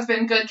Adrenaline has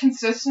been good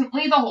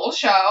consistently the whole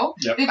show.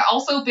 Yep. They've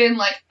also been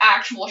like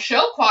actual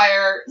show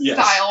choir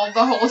style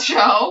the whole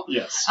show.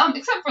 Yes.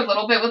 Except for a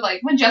little bit with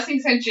like when Jesse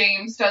St.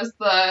 James does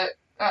the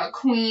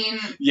Queen.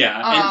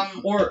 Yeah,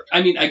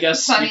 I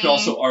guess Sunny. You could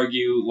also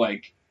argue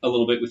like a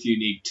little bit with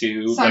Unique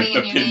too, Sunny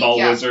like the pinball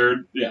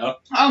wizard. Yeah.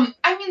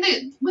 I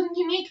mean, when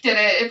Unique did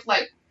it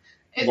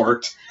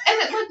worked,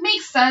 and it like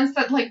makes sense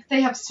that like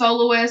they have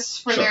soloists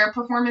for their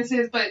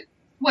performances, but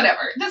whatever.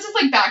 This is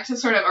like back to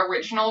sort of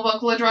original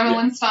Vocal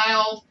Adrenaline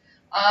styled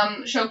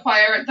show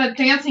choir. The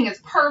dancing is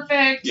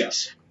perfect.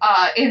 Yes.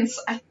 In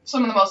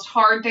some of the most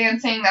hard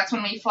dancing, that's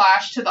when we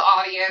flash to the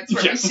audience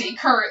where we see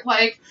Kurt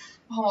like,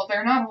 oh,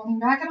 they're not holding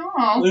back at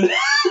all.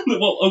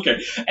 Well, okay,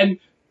 and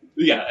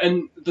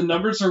the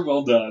numbers are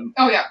well done.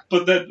 Oh yeah.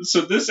 But then,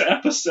 so this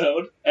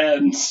episode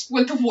ends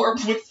with the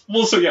warble.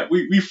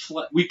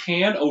 We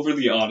pan over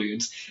the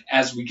audience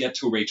as we get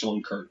to Rachel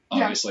and Kurt,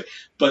 obviously. Yeah.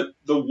 But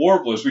the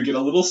warblers, we get a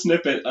little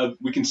snippet of,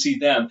 we can see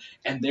them,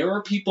 and there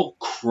are people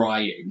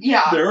crying.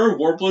 Yeah. There are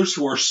warblers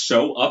who are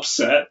so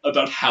upset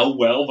about how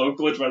well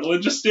Vocal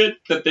Adrenaline just did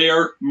that they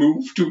are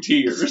moved to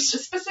tears.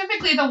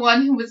 Specifically the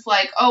one who was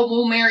like, oh,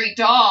 we'll marry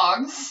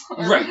dogs.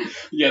 Right.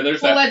 Yeah,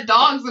 there's we'll let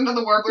dogs into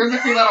the warblers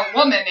if we let a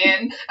woman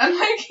in. And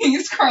like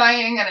he's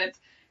crying, and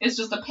it's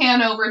just a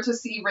pan over to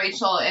see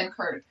Rachel and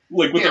Kurt.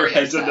 Like with their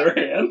heads in their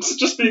hands,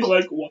 just being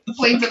like, what the fuck?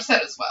 Blaine's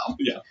upset as well.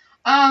 Yeah.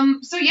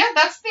 So yeah,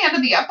 that's the end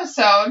of the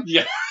episode.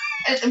 Yeah.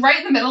 Right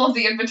in the middle of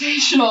the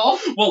Invitational.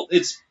 Well,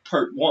 it's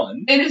part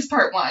 1. It is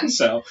part 1.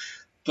 So,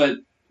 but...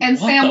 And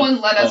Sam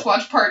wouldn't let us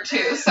watch part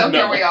 2, so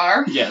here we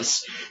are.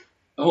 Yes.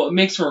 Well, it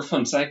makes for a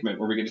fun segment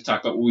where we get to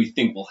talk about what we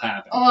think will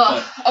happen.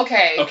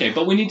 Okay. Okay,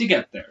 but we need to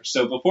get there.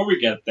 So before we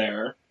get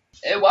there...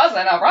 It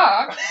wasn't a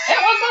rock. It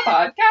was a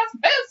podcast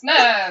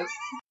business.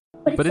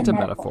 But it's a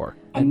metaphor.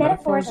 And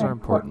metaphors are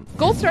important.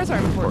 Gold stars are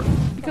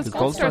important. Because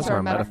gold stars are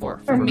a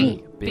metaphor for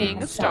me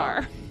being a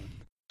star.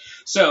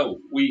 So,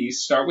 we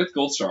start with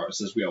gold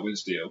stars, as we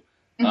always do.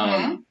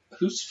 Mm-hmm.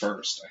 Who's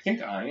first? I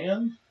think I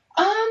am.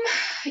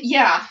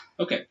 Yeah.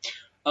 Okay.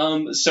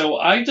 So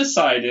I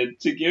decided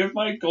to give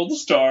my gold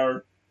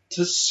star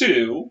to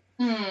Sue.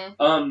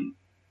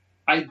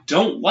 I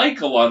don't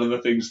like a lot of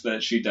the things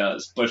that she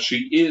does, but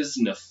she is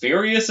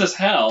nefarious as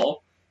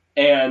hell,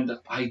 and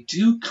I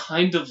do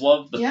kind of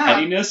love the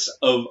pettiness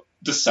of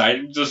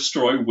deciding to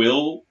destroy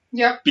Will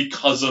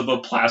because of a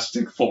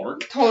plastic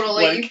fork.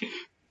 Totally.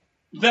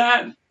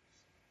 Like,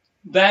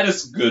 that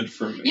is good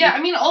for me. Yeah,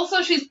 I mean,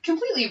 also, she's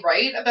completely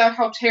right about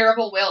how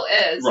terrible Will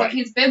is. Right. Like,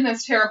 he's been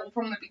this terrible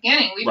from the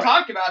beginning. We've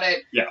talked about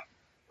it. Yeah,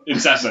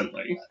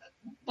 incessantly.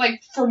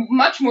 Like, for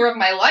much more of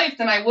my life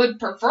than I would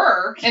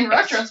prefer, in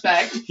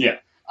retrospect. Yeah.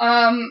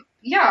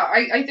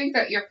 I think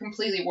that you're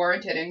completely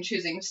warranted in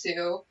choosing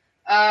Sue.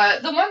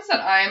 The ones that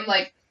I'm,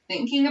 like,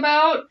 thinking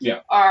about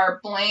are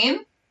Blaine.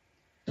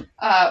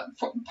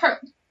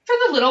 For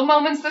the little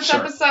moments this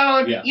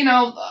episode, you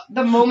know,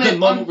 the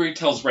moment where he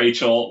tells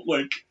Rachel,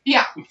 like...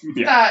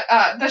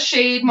 that the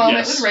shade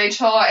moment with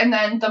Rachel, and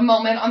then the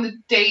moment on the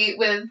date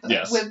with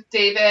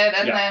David,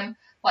 and then,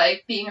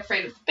 like, being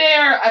afraid of the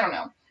bear, I don't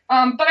know.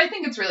 But I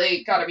think it's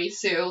really gotta be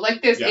Sue.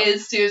 Like, this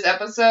is Sue's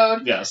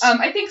episode. Yes.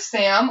 I think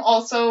Sam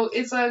also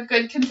is a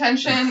good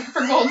contention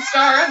for Gold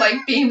Star,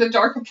 like, being the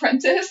Dark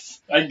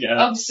Apprentice I guess.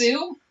 of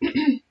Sue.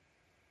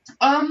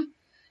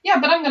 Yeah,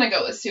 but I'm gonna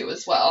go with Sue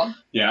as well.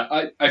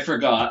 Yeah, I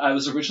forgot. I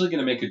was originally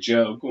gonna make a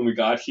joke when we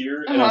got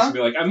here, and I was gonna be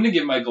like, I'm gonna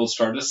give my Gold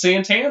Star to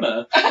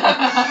Santana.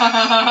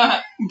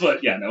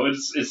 But yeah, no,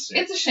 it's Sue.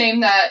 It's a shame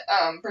that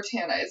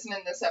Britannia isn't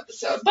in this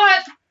episode,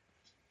 but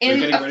they're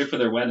getting ready for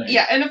their wedding.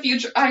 Yeah, in the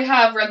future, I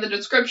have read the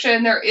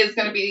description. There is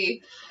going to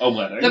be a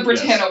wedding. The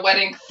Britannia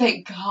wedding.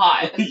 Thank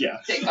God. Yeah.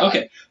 Thank God.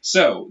 Okay,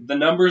 so the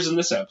numbers in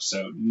this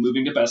episode,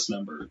 moving to best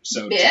number.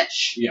 So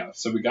Bitch. Yeah,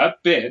 so we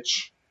got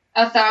Bitch.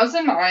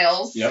 1,000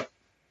 Miles. Yep.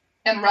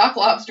 And Rock,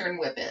 Lobster, and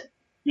Whippet.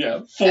 Yeah,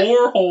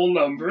 4 whole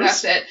numbers.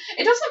 That's it.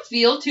 It doesn't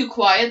feel too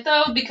quiet,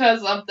 though,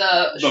 because of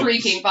the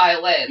shrieking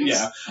violins.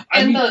 Yeah.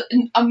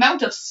 The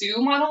amount of Sue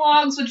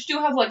monologues, which do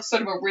have, like,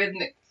 sort of a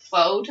rhythmic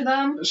flow to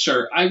them.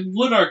 Sure. I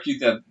would argue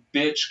that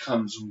Bitch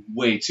comes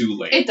way too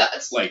late. It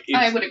does. Like,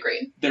 I would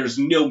agree. There's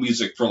no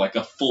music for, like,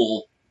 a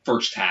full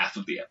first half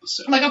of the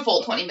episode. Like a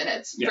full 20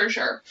 minutes, for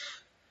sure.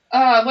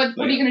 What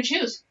are you going to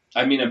choose?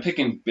 I mean, I'm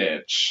picking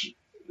Bitch.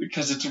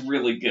 Because it's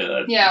really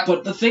good. Yeah.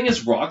 But the thing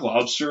is, Rock,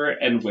 Lobster,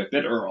 and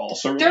Whippet are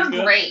also really good.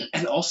 They're great.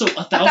 And also,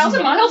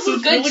 1,000 Miles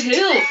is good, really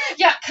too.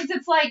 Yeah, because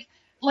it's like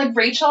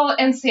Rachel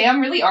and Sam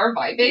really are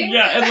vibing.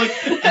 Yeah,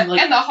 and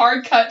and the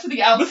hard cut to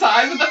the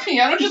outside with the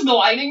piano just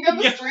gliding down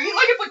the street.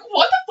 Like, it's like,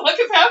 what the fuck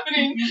is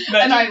happening?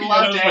 And I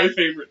loved it. That was my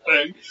favorite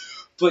thing.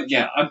 But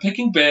yeah, I'm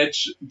picking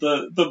Bitch.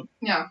 The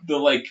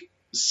like,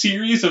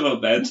 series of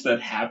events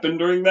that happen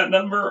during that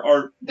number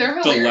are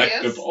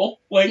delectable.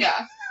 Like,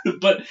 yeah.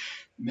 But...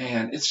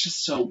 Man, it's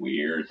just so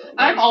weird. Like,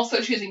 I'm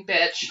also choosing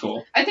Bitch.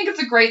 Cool. I think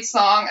it's a great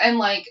song, and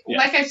like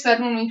I said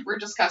when we were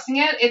discussing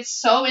it, it's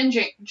so in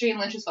Jane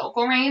Lynch's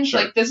vocal range. Sure.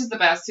 Like, this is the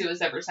best Sue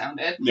has ever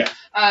sounded. Yeah.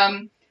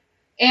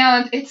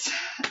 And it's...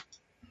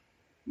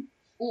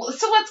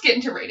 So let's get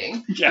into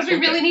rating. Because we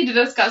really need to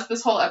discuss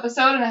this whole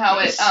episode and how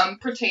it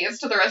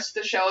pertains to the rest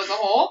of the show as a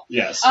whole.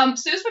 Yes.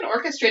 Sue's been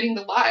orchestrating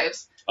the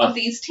lives of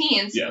these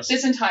teens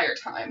this entire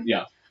time.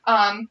 Yeah.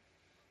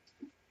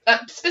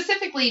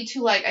 Specifically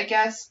to, like, I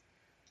guess...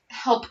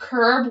 help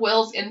curb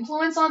Will's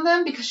influence on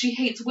them because she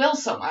hates Will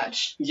so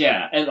much.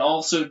 Yeah, and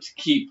also to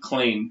keep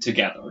Klaine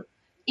together.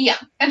 Yeah,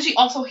 and she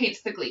also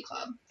hates the Glee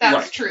Club.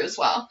 That's true as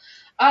well.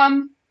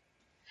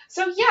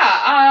 So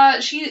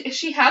yeah,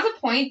 she has a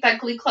point that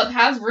Glee Club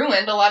has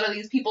ruined a lot of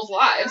these people's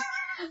lives.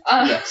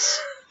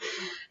 Yes.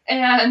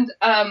 And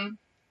I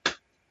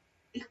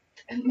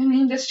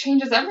mean, this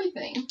changes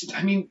everything.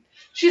 I mean,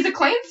 she's a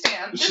Klaine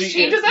stan. This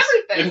changes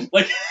everything. And,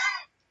 like.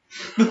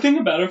 The thing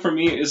about it for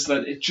me is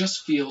that it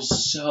just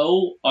feels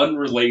so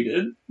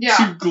unrelated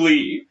to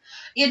Glee.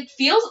 It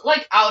feels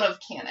like out of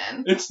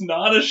canon. It's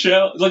not a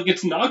show. Like,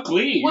 it's not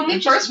Glee. When we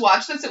first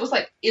watched this, it was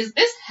like, is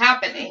this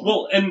happening?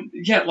 Well, and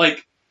yeah,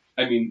 like,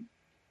 I mean,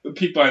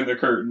 peek behind the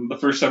curtain. The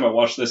first time I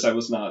watched this, I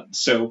was not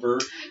sober.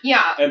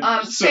 Yeah.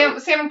 And Sam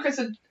and Chris,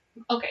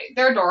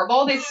 they're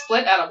adorable. They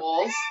split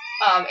edibles.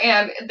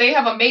 And they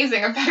have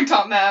amazing effect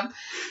on them.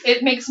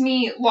 It makes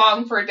me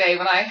long for a day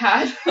when I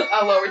had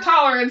a lower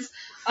tolerance.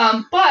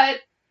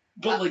 But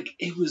like,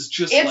 it was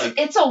just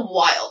it's a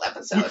wild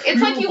episode.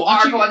 It's like you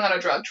are going on a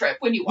drug trip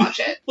when you watch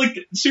it. Like,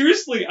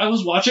 seriously, I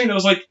was watching and I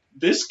was like,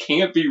 this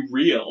can't be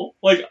real.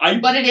 Like,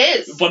 But it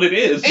is. But it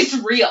is. It's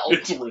real.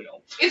 It's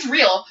real. It's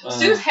real.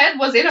 Sue's head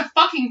was in a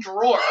fucking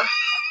drawer.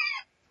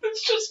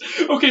 It's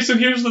just... Okay, so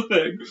here's the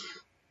thing.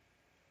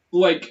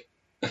 Like,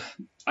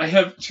 I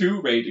have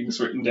 2 ratings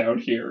written down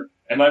here.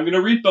 And I'm going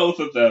to read both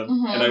of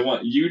them, and I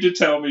want you to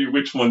tell me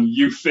which one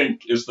you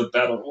think is the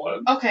better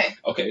one. Okay.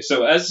 Okay,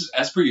 so as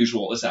per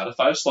usual, it's out of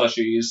 5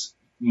 slushies,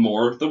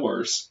 more the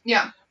worse.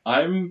 Yeah.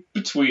 I'm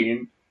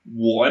between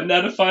 1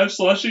 out of 5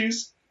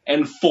 slushies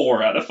and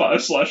 4 out of 5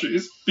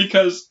 slushies,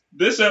 because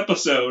this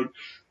episode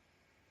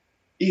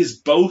is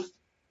both,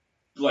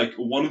 like,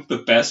 one of the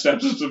best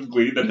episodes of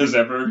Glee that has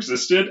ever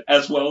existed,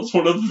 as well as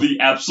one of the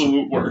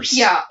absolute worst.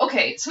 Yeah,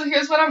 okay, so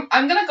here's what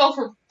I'm going to go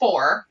for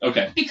 4.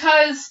 Okay.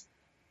 Because...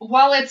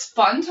 while it's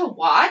fun to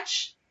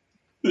watch...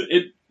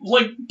 It,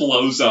 like,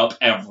 blows up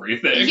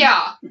everything.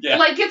 Yeah.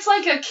 Like, it's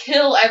like a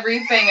kill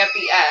everything at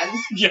the end.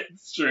 Yeah,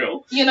 it's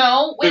true. You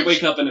know? They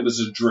wake up and it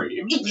was a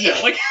dream. Yeah,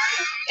 like...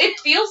 It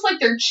feels like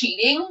they're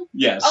cheating.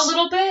 Yes. A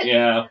little bit.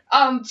 Yeah.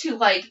 To,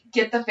 like,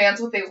 get the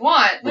fans what they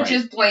want, which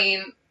is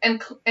Blaine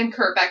and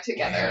Kurt back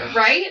together,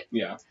 right?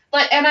 Yeah.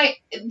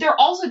 They're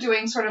also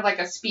doing sort of, like,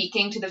 a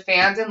speaking to the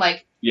fans and,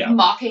 like,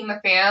 mocking the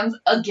fans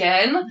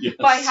again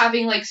by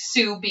having, like,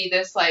 Sue be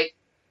this, like,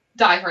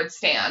 diehard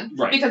stan.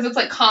 Right. Because it's,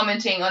 like,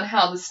 commenting on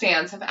how the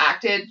stans have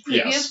acted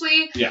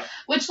previously. Yes. Yeah.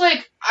 Which,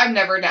 like, I'm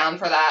never down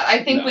for that.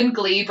 I think when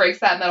Glee breaks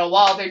that metal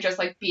wall, they're just,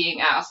 like,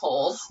 being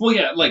assholes. Well,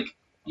 yeah, like,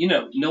 you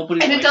know, nobody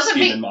likes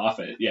Stephen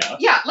Moffat. Yeah.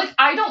 Yeah, like,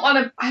 I don't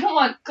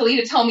want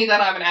Glee to tell me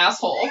that I'm an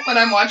asshole when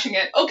I'm watching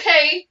it.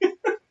 Okay.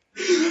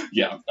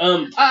 Yeah.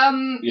 I'm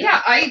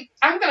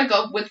gonna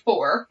go with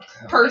 4,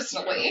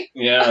 personally.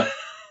 Yeah.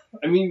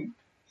 I mean,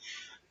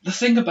 the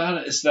thing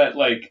about it is that,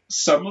 like,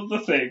 some of the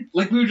things,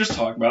 like, we were just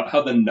talking about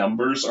how the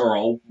numbers are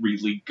all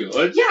really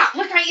good. Yeah,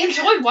 like, I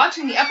enjoyed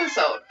watching the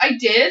episode. I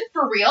did,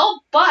 for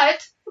real,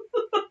 but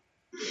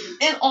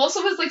it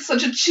also is, like,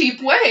 such a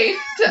cheap way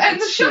to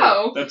end the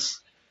show.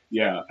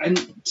 Yeah, and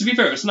to be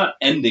fair, it's not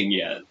ending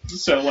yet,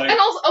 so, like... And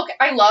also, okay,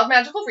 I love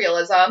magical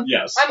realism.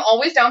 Yes. I'm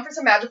always down for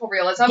some magical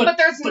realism, but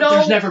there's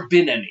never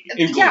been any.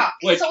 Yeah,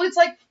 like, so it's,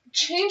 like,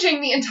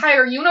 changing the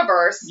entire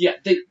universe. Yeah,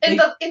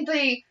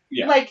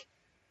 like,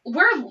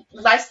 we're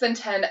less than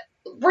 10...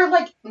 We're,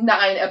 like,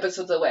 9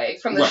 episodes away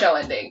from the show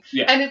ending.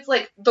 Yeah. And it's,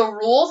 like, the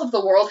rules of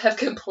the world have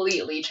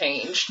completely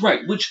changed.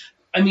 Right, which...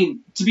 I mean,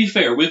 to be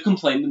fair, we've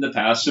complained in the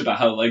past about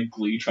how, like,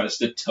 Glee tries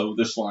to toe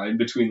this line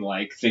between,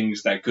 like,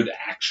 things that could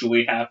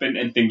actually happen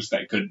and things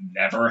that could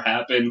never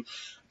happen.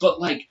 But,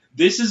 like,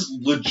 this is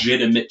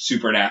legitimate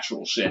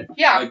supernatural shit.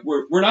 Yeah. Like,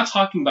 we're not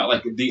talking about,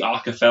 like, the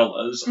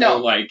Acafellas or,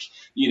 like,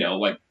 you know,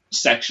 like,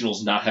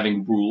 sectionals not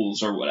having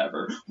rules or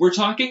whatever. We're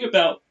talking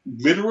about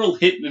literal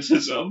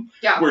hypnotism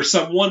where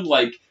someone,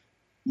 like,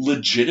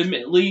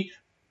 legitimately...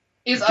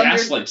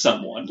 gaslight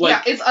someone.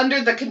 Like, it's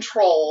under the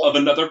control of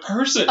another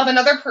person.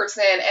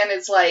 And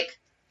it's like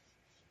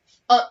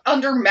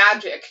under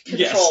magic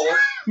control.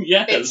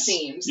 Yes. It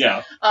seems.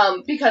 Yeah.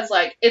 Because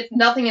like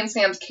nothing in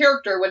Sam's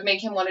character would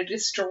make him want to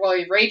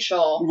destroy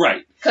Rachel.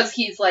 Right. Because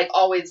he's like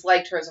always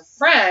liked her as a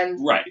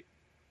friend. Right.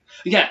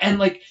 Yeah, and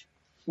like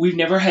we've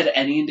never had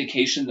any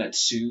indication that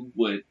Sue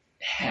would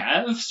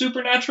have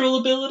supernatural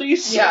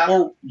abilities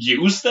or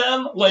use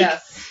them. Like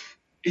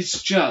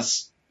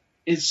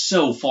it's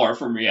so far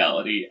from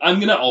reality. I'm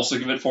going to also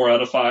give it 4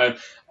 out of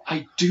 5.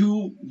 I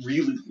do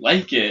really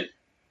like it,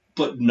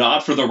 but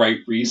not for the right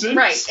reasons.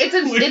 Right.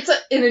 It's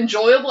an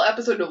enjoyable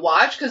episode to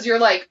watch because you're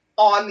like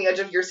on the edge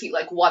of your seat,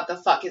 like, what the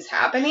fuck is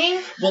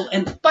happening? Well,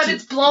 but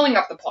it's blowing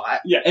up the plot.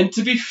 Yeah, and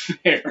to be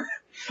fair,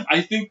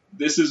 I think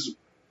this is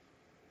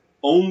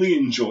only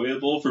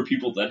enjoyable for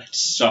people that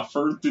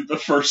suffered through the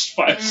first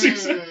 5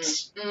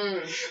 seasons.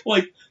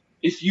 Like,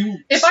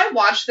 if I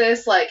watch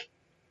this, like,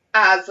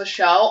 as the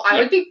show, I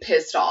would be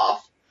pissed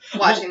off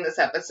watching this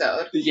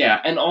episode. Yeah,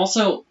 and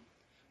also,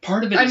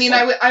 part of it is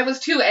I was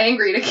too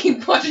angry to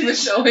keep watching the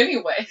show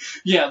anyway.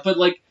 Yeah, but,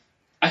 like,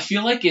 I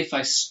feel like if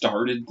I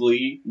started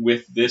Glee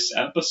with this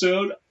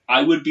episode,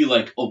 I would be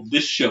like, oh,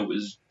 this show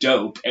is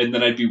dope, and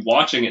then I'd be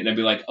watching it and I'd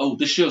be like, oh,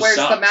 this show sucks.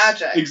 Where's the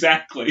magic?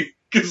 Exactly.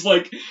 Because,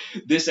 like,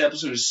 this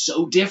episode is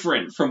so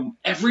different from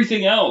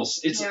everything else.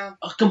 It's a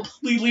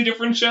completely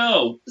different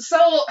show. So...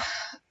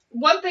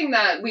 One thing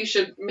that we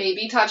should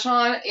maybe touch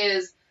on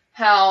is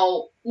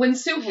how when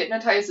Sue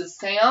hypnotizes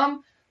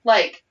Sam,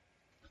 like,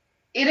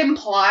 it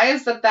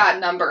implies that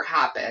number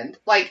happened,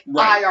 like,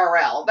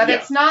 IRL. That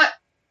it's not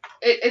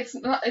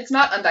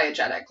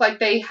undiegetic. Like,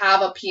 they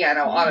have a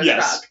piano on a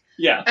truck.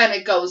 Yeah. And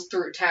it goes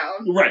through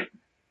town. Right.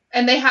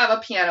 And they have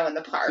a piano in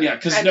the park. Yeah,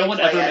 because no one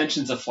ever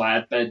mentions a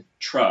flatbed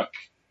truck,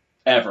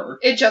 ever.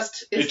 It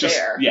just is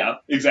there. Yeah,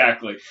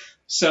 exactly.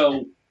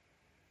 So...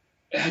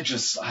 I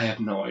have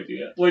no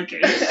idea. Like,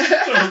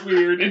 it's so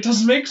weird. It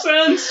doesn't make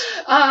sense.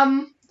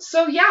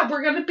 So yeah,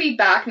 we're going to be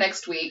back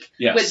next week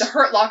with the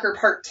Hurt Locker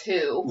Part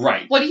 2.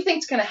 Right. What do you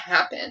think's going to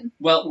happen?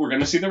 Well, we're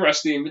going to see the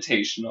rest of the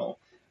Invitational.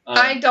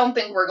 I don't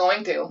think we're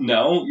going to.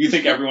 No? You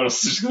think everyone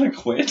else is just going to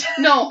quit?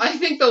 No, I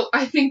think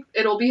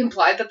it'll be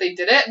implied that they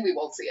did it and we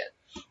won't see it.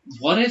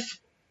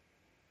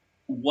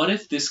 What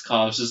if this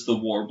causes the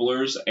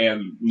Warblers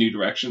and New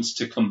Directions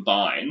to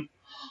combine?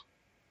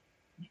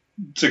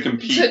 To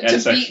compete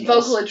to beat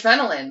Vocal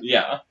Adrenaline.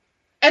 Yeah.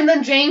 And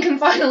then Jane can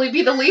finally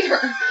be the leader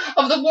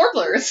of the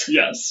Warblers.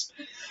 Yes.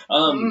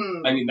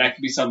 I mean, that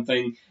could be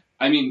something.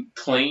 I mean,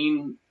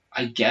 Klaine,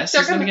 I guess,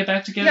 is going to get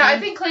back together. Yeah, I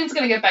think Klaine's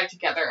going to get back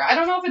together. I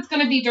don't know if it's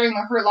going to be during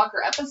the Hurt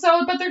Locker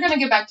episode, but they're going to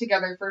get back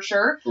together for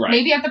sure. Right.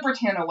 Maybe at the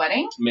Britannia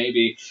wedding.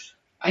 Maybe.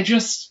 I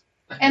think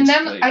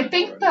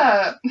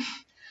the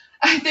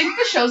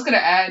show's going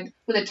to end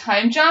with a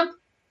time jump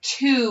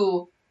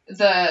to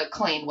the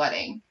Klaine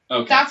wedding.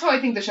 Okay. That's how I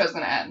think the show's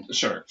going to end.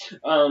 Sure.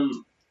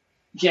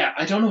 Yeah,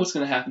 I don't know what's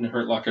going to happen in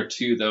Hurt Locker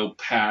 2, though,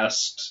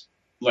 past,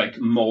 like,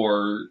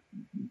 more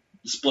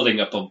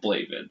splitting up of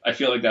Blavid. I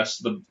feel like that's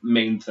the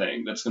main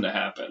thing that's going to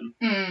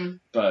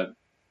happen. But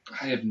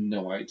I have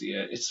no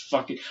idea. It's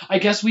fucking... I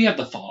guess we have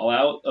the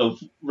fallout of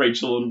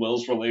Rachel and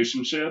Will's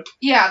relationship.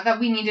 Yeah, that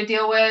we need to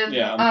deal with.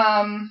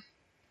 Yeah.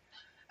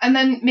 And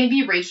then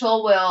maybe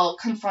Rachel will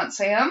confront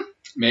Sam.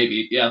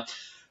 Maybe, yeah.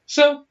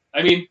 So...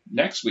 I mean,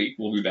 next week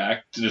we'll be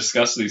back to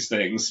discuss these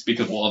things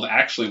because we'll have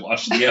actually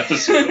watched the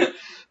episode.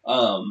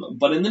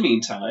 But in the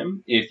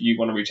meantime, if you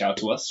want to reach out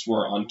to us,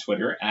 we're on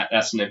Twitter at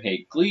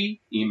SNMHateGlee,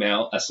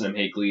 email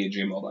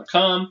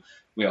snmhateglee@gmail.com.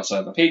 We also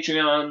have a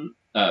Patreon,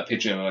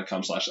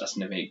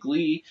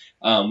 patreon.com/snmhateglee.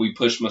 We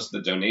push most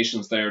of the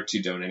donations there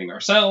to donating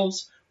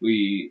ourselves.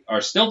 We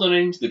are still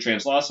donating to the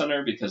Trans Law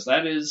Center because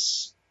that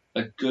is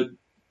a good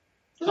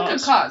cause. It's a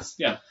good cause.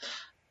 Yeah.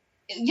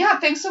 yeah,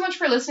 thanks so much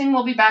for listening.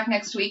 We'll be back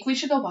next week. We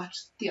should go watch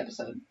the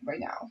episode right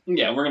now.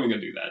 Yeah, we're going to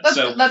go do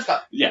that. Let's go.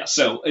 Yeah,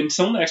 so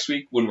until next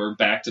week when we're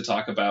back to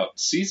talk about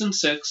Season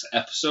 6,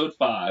 Episode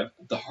 5,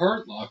 The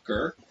Hurt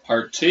Locker,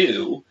 Part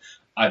 2,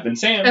 I've been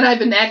Sam. And I've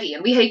been Maggie,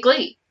 and we hate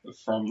Glee.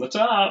 From the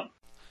top.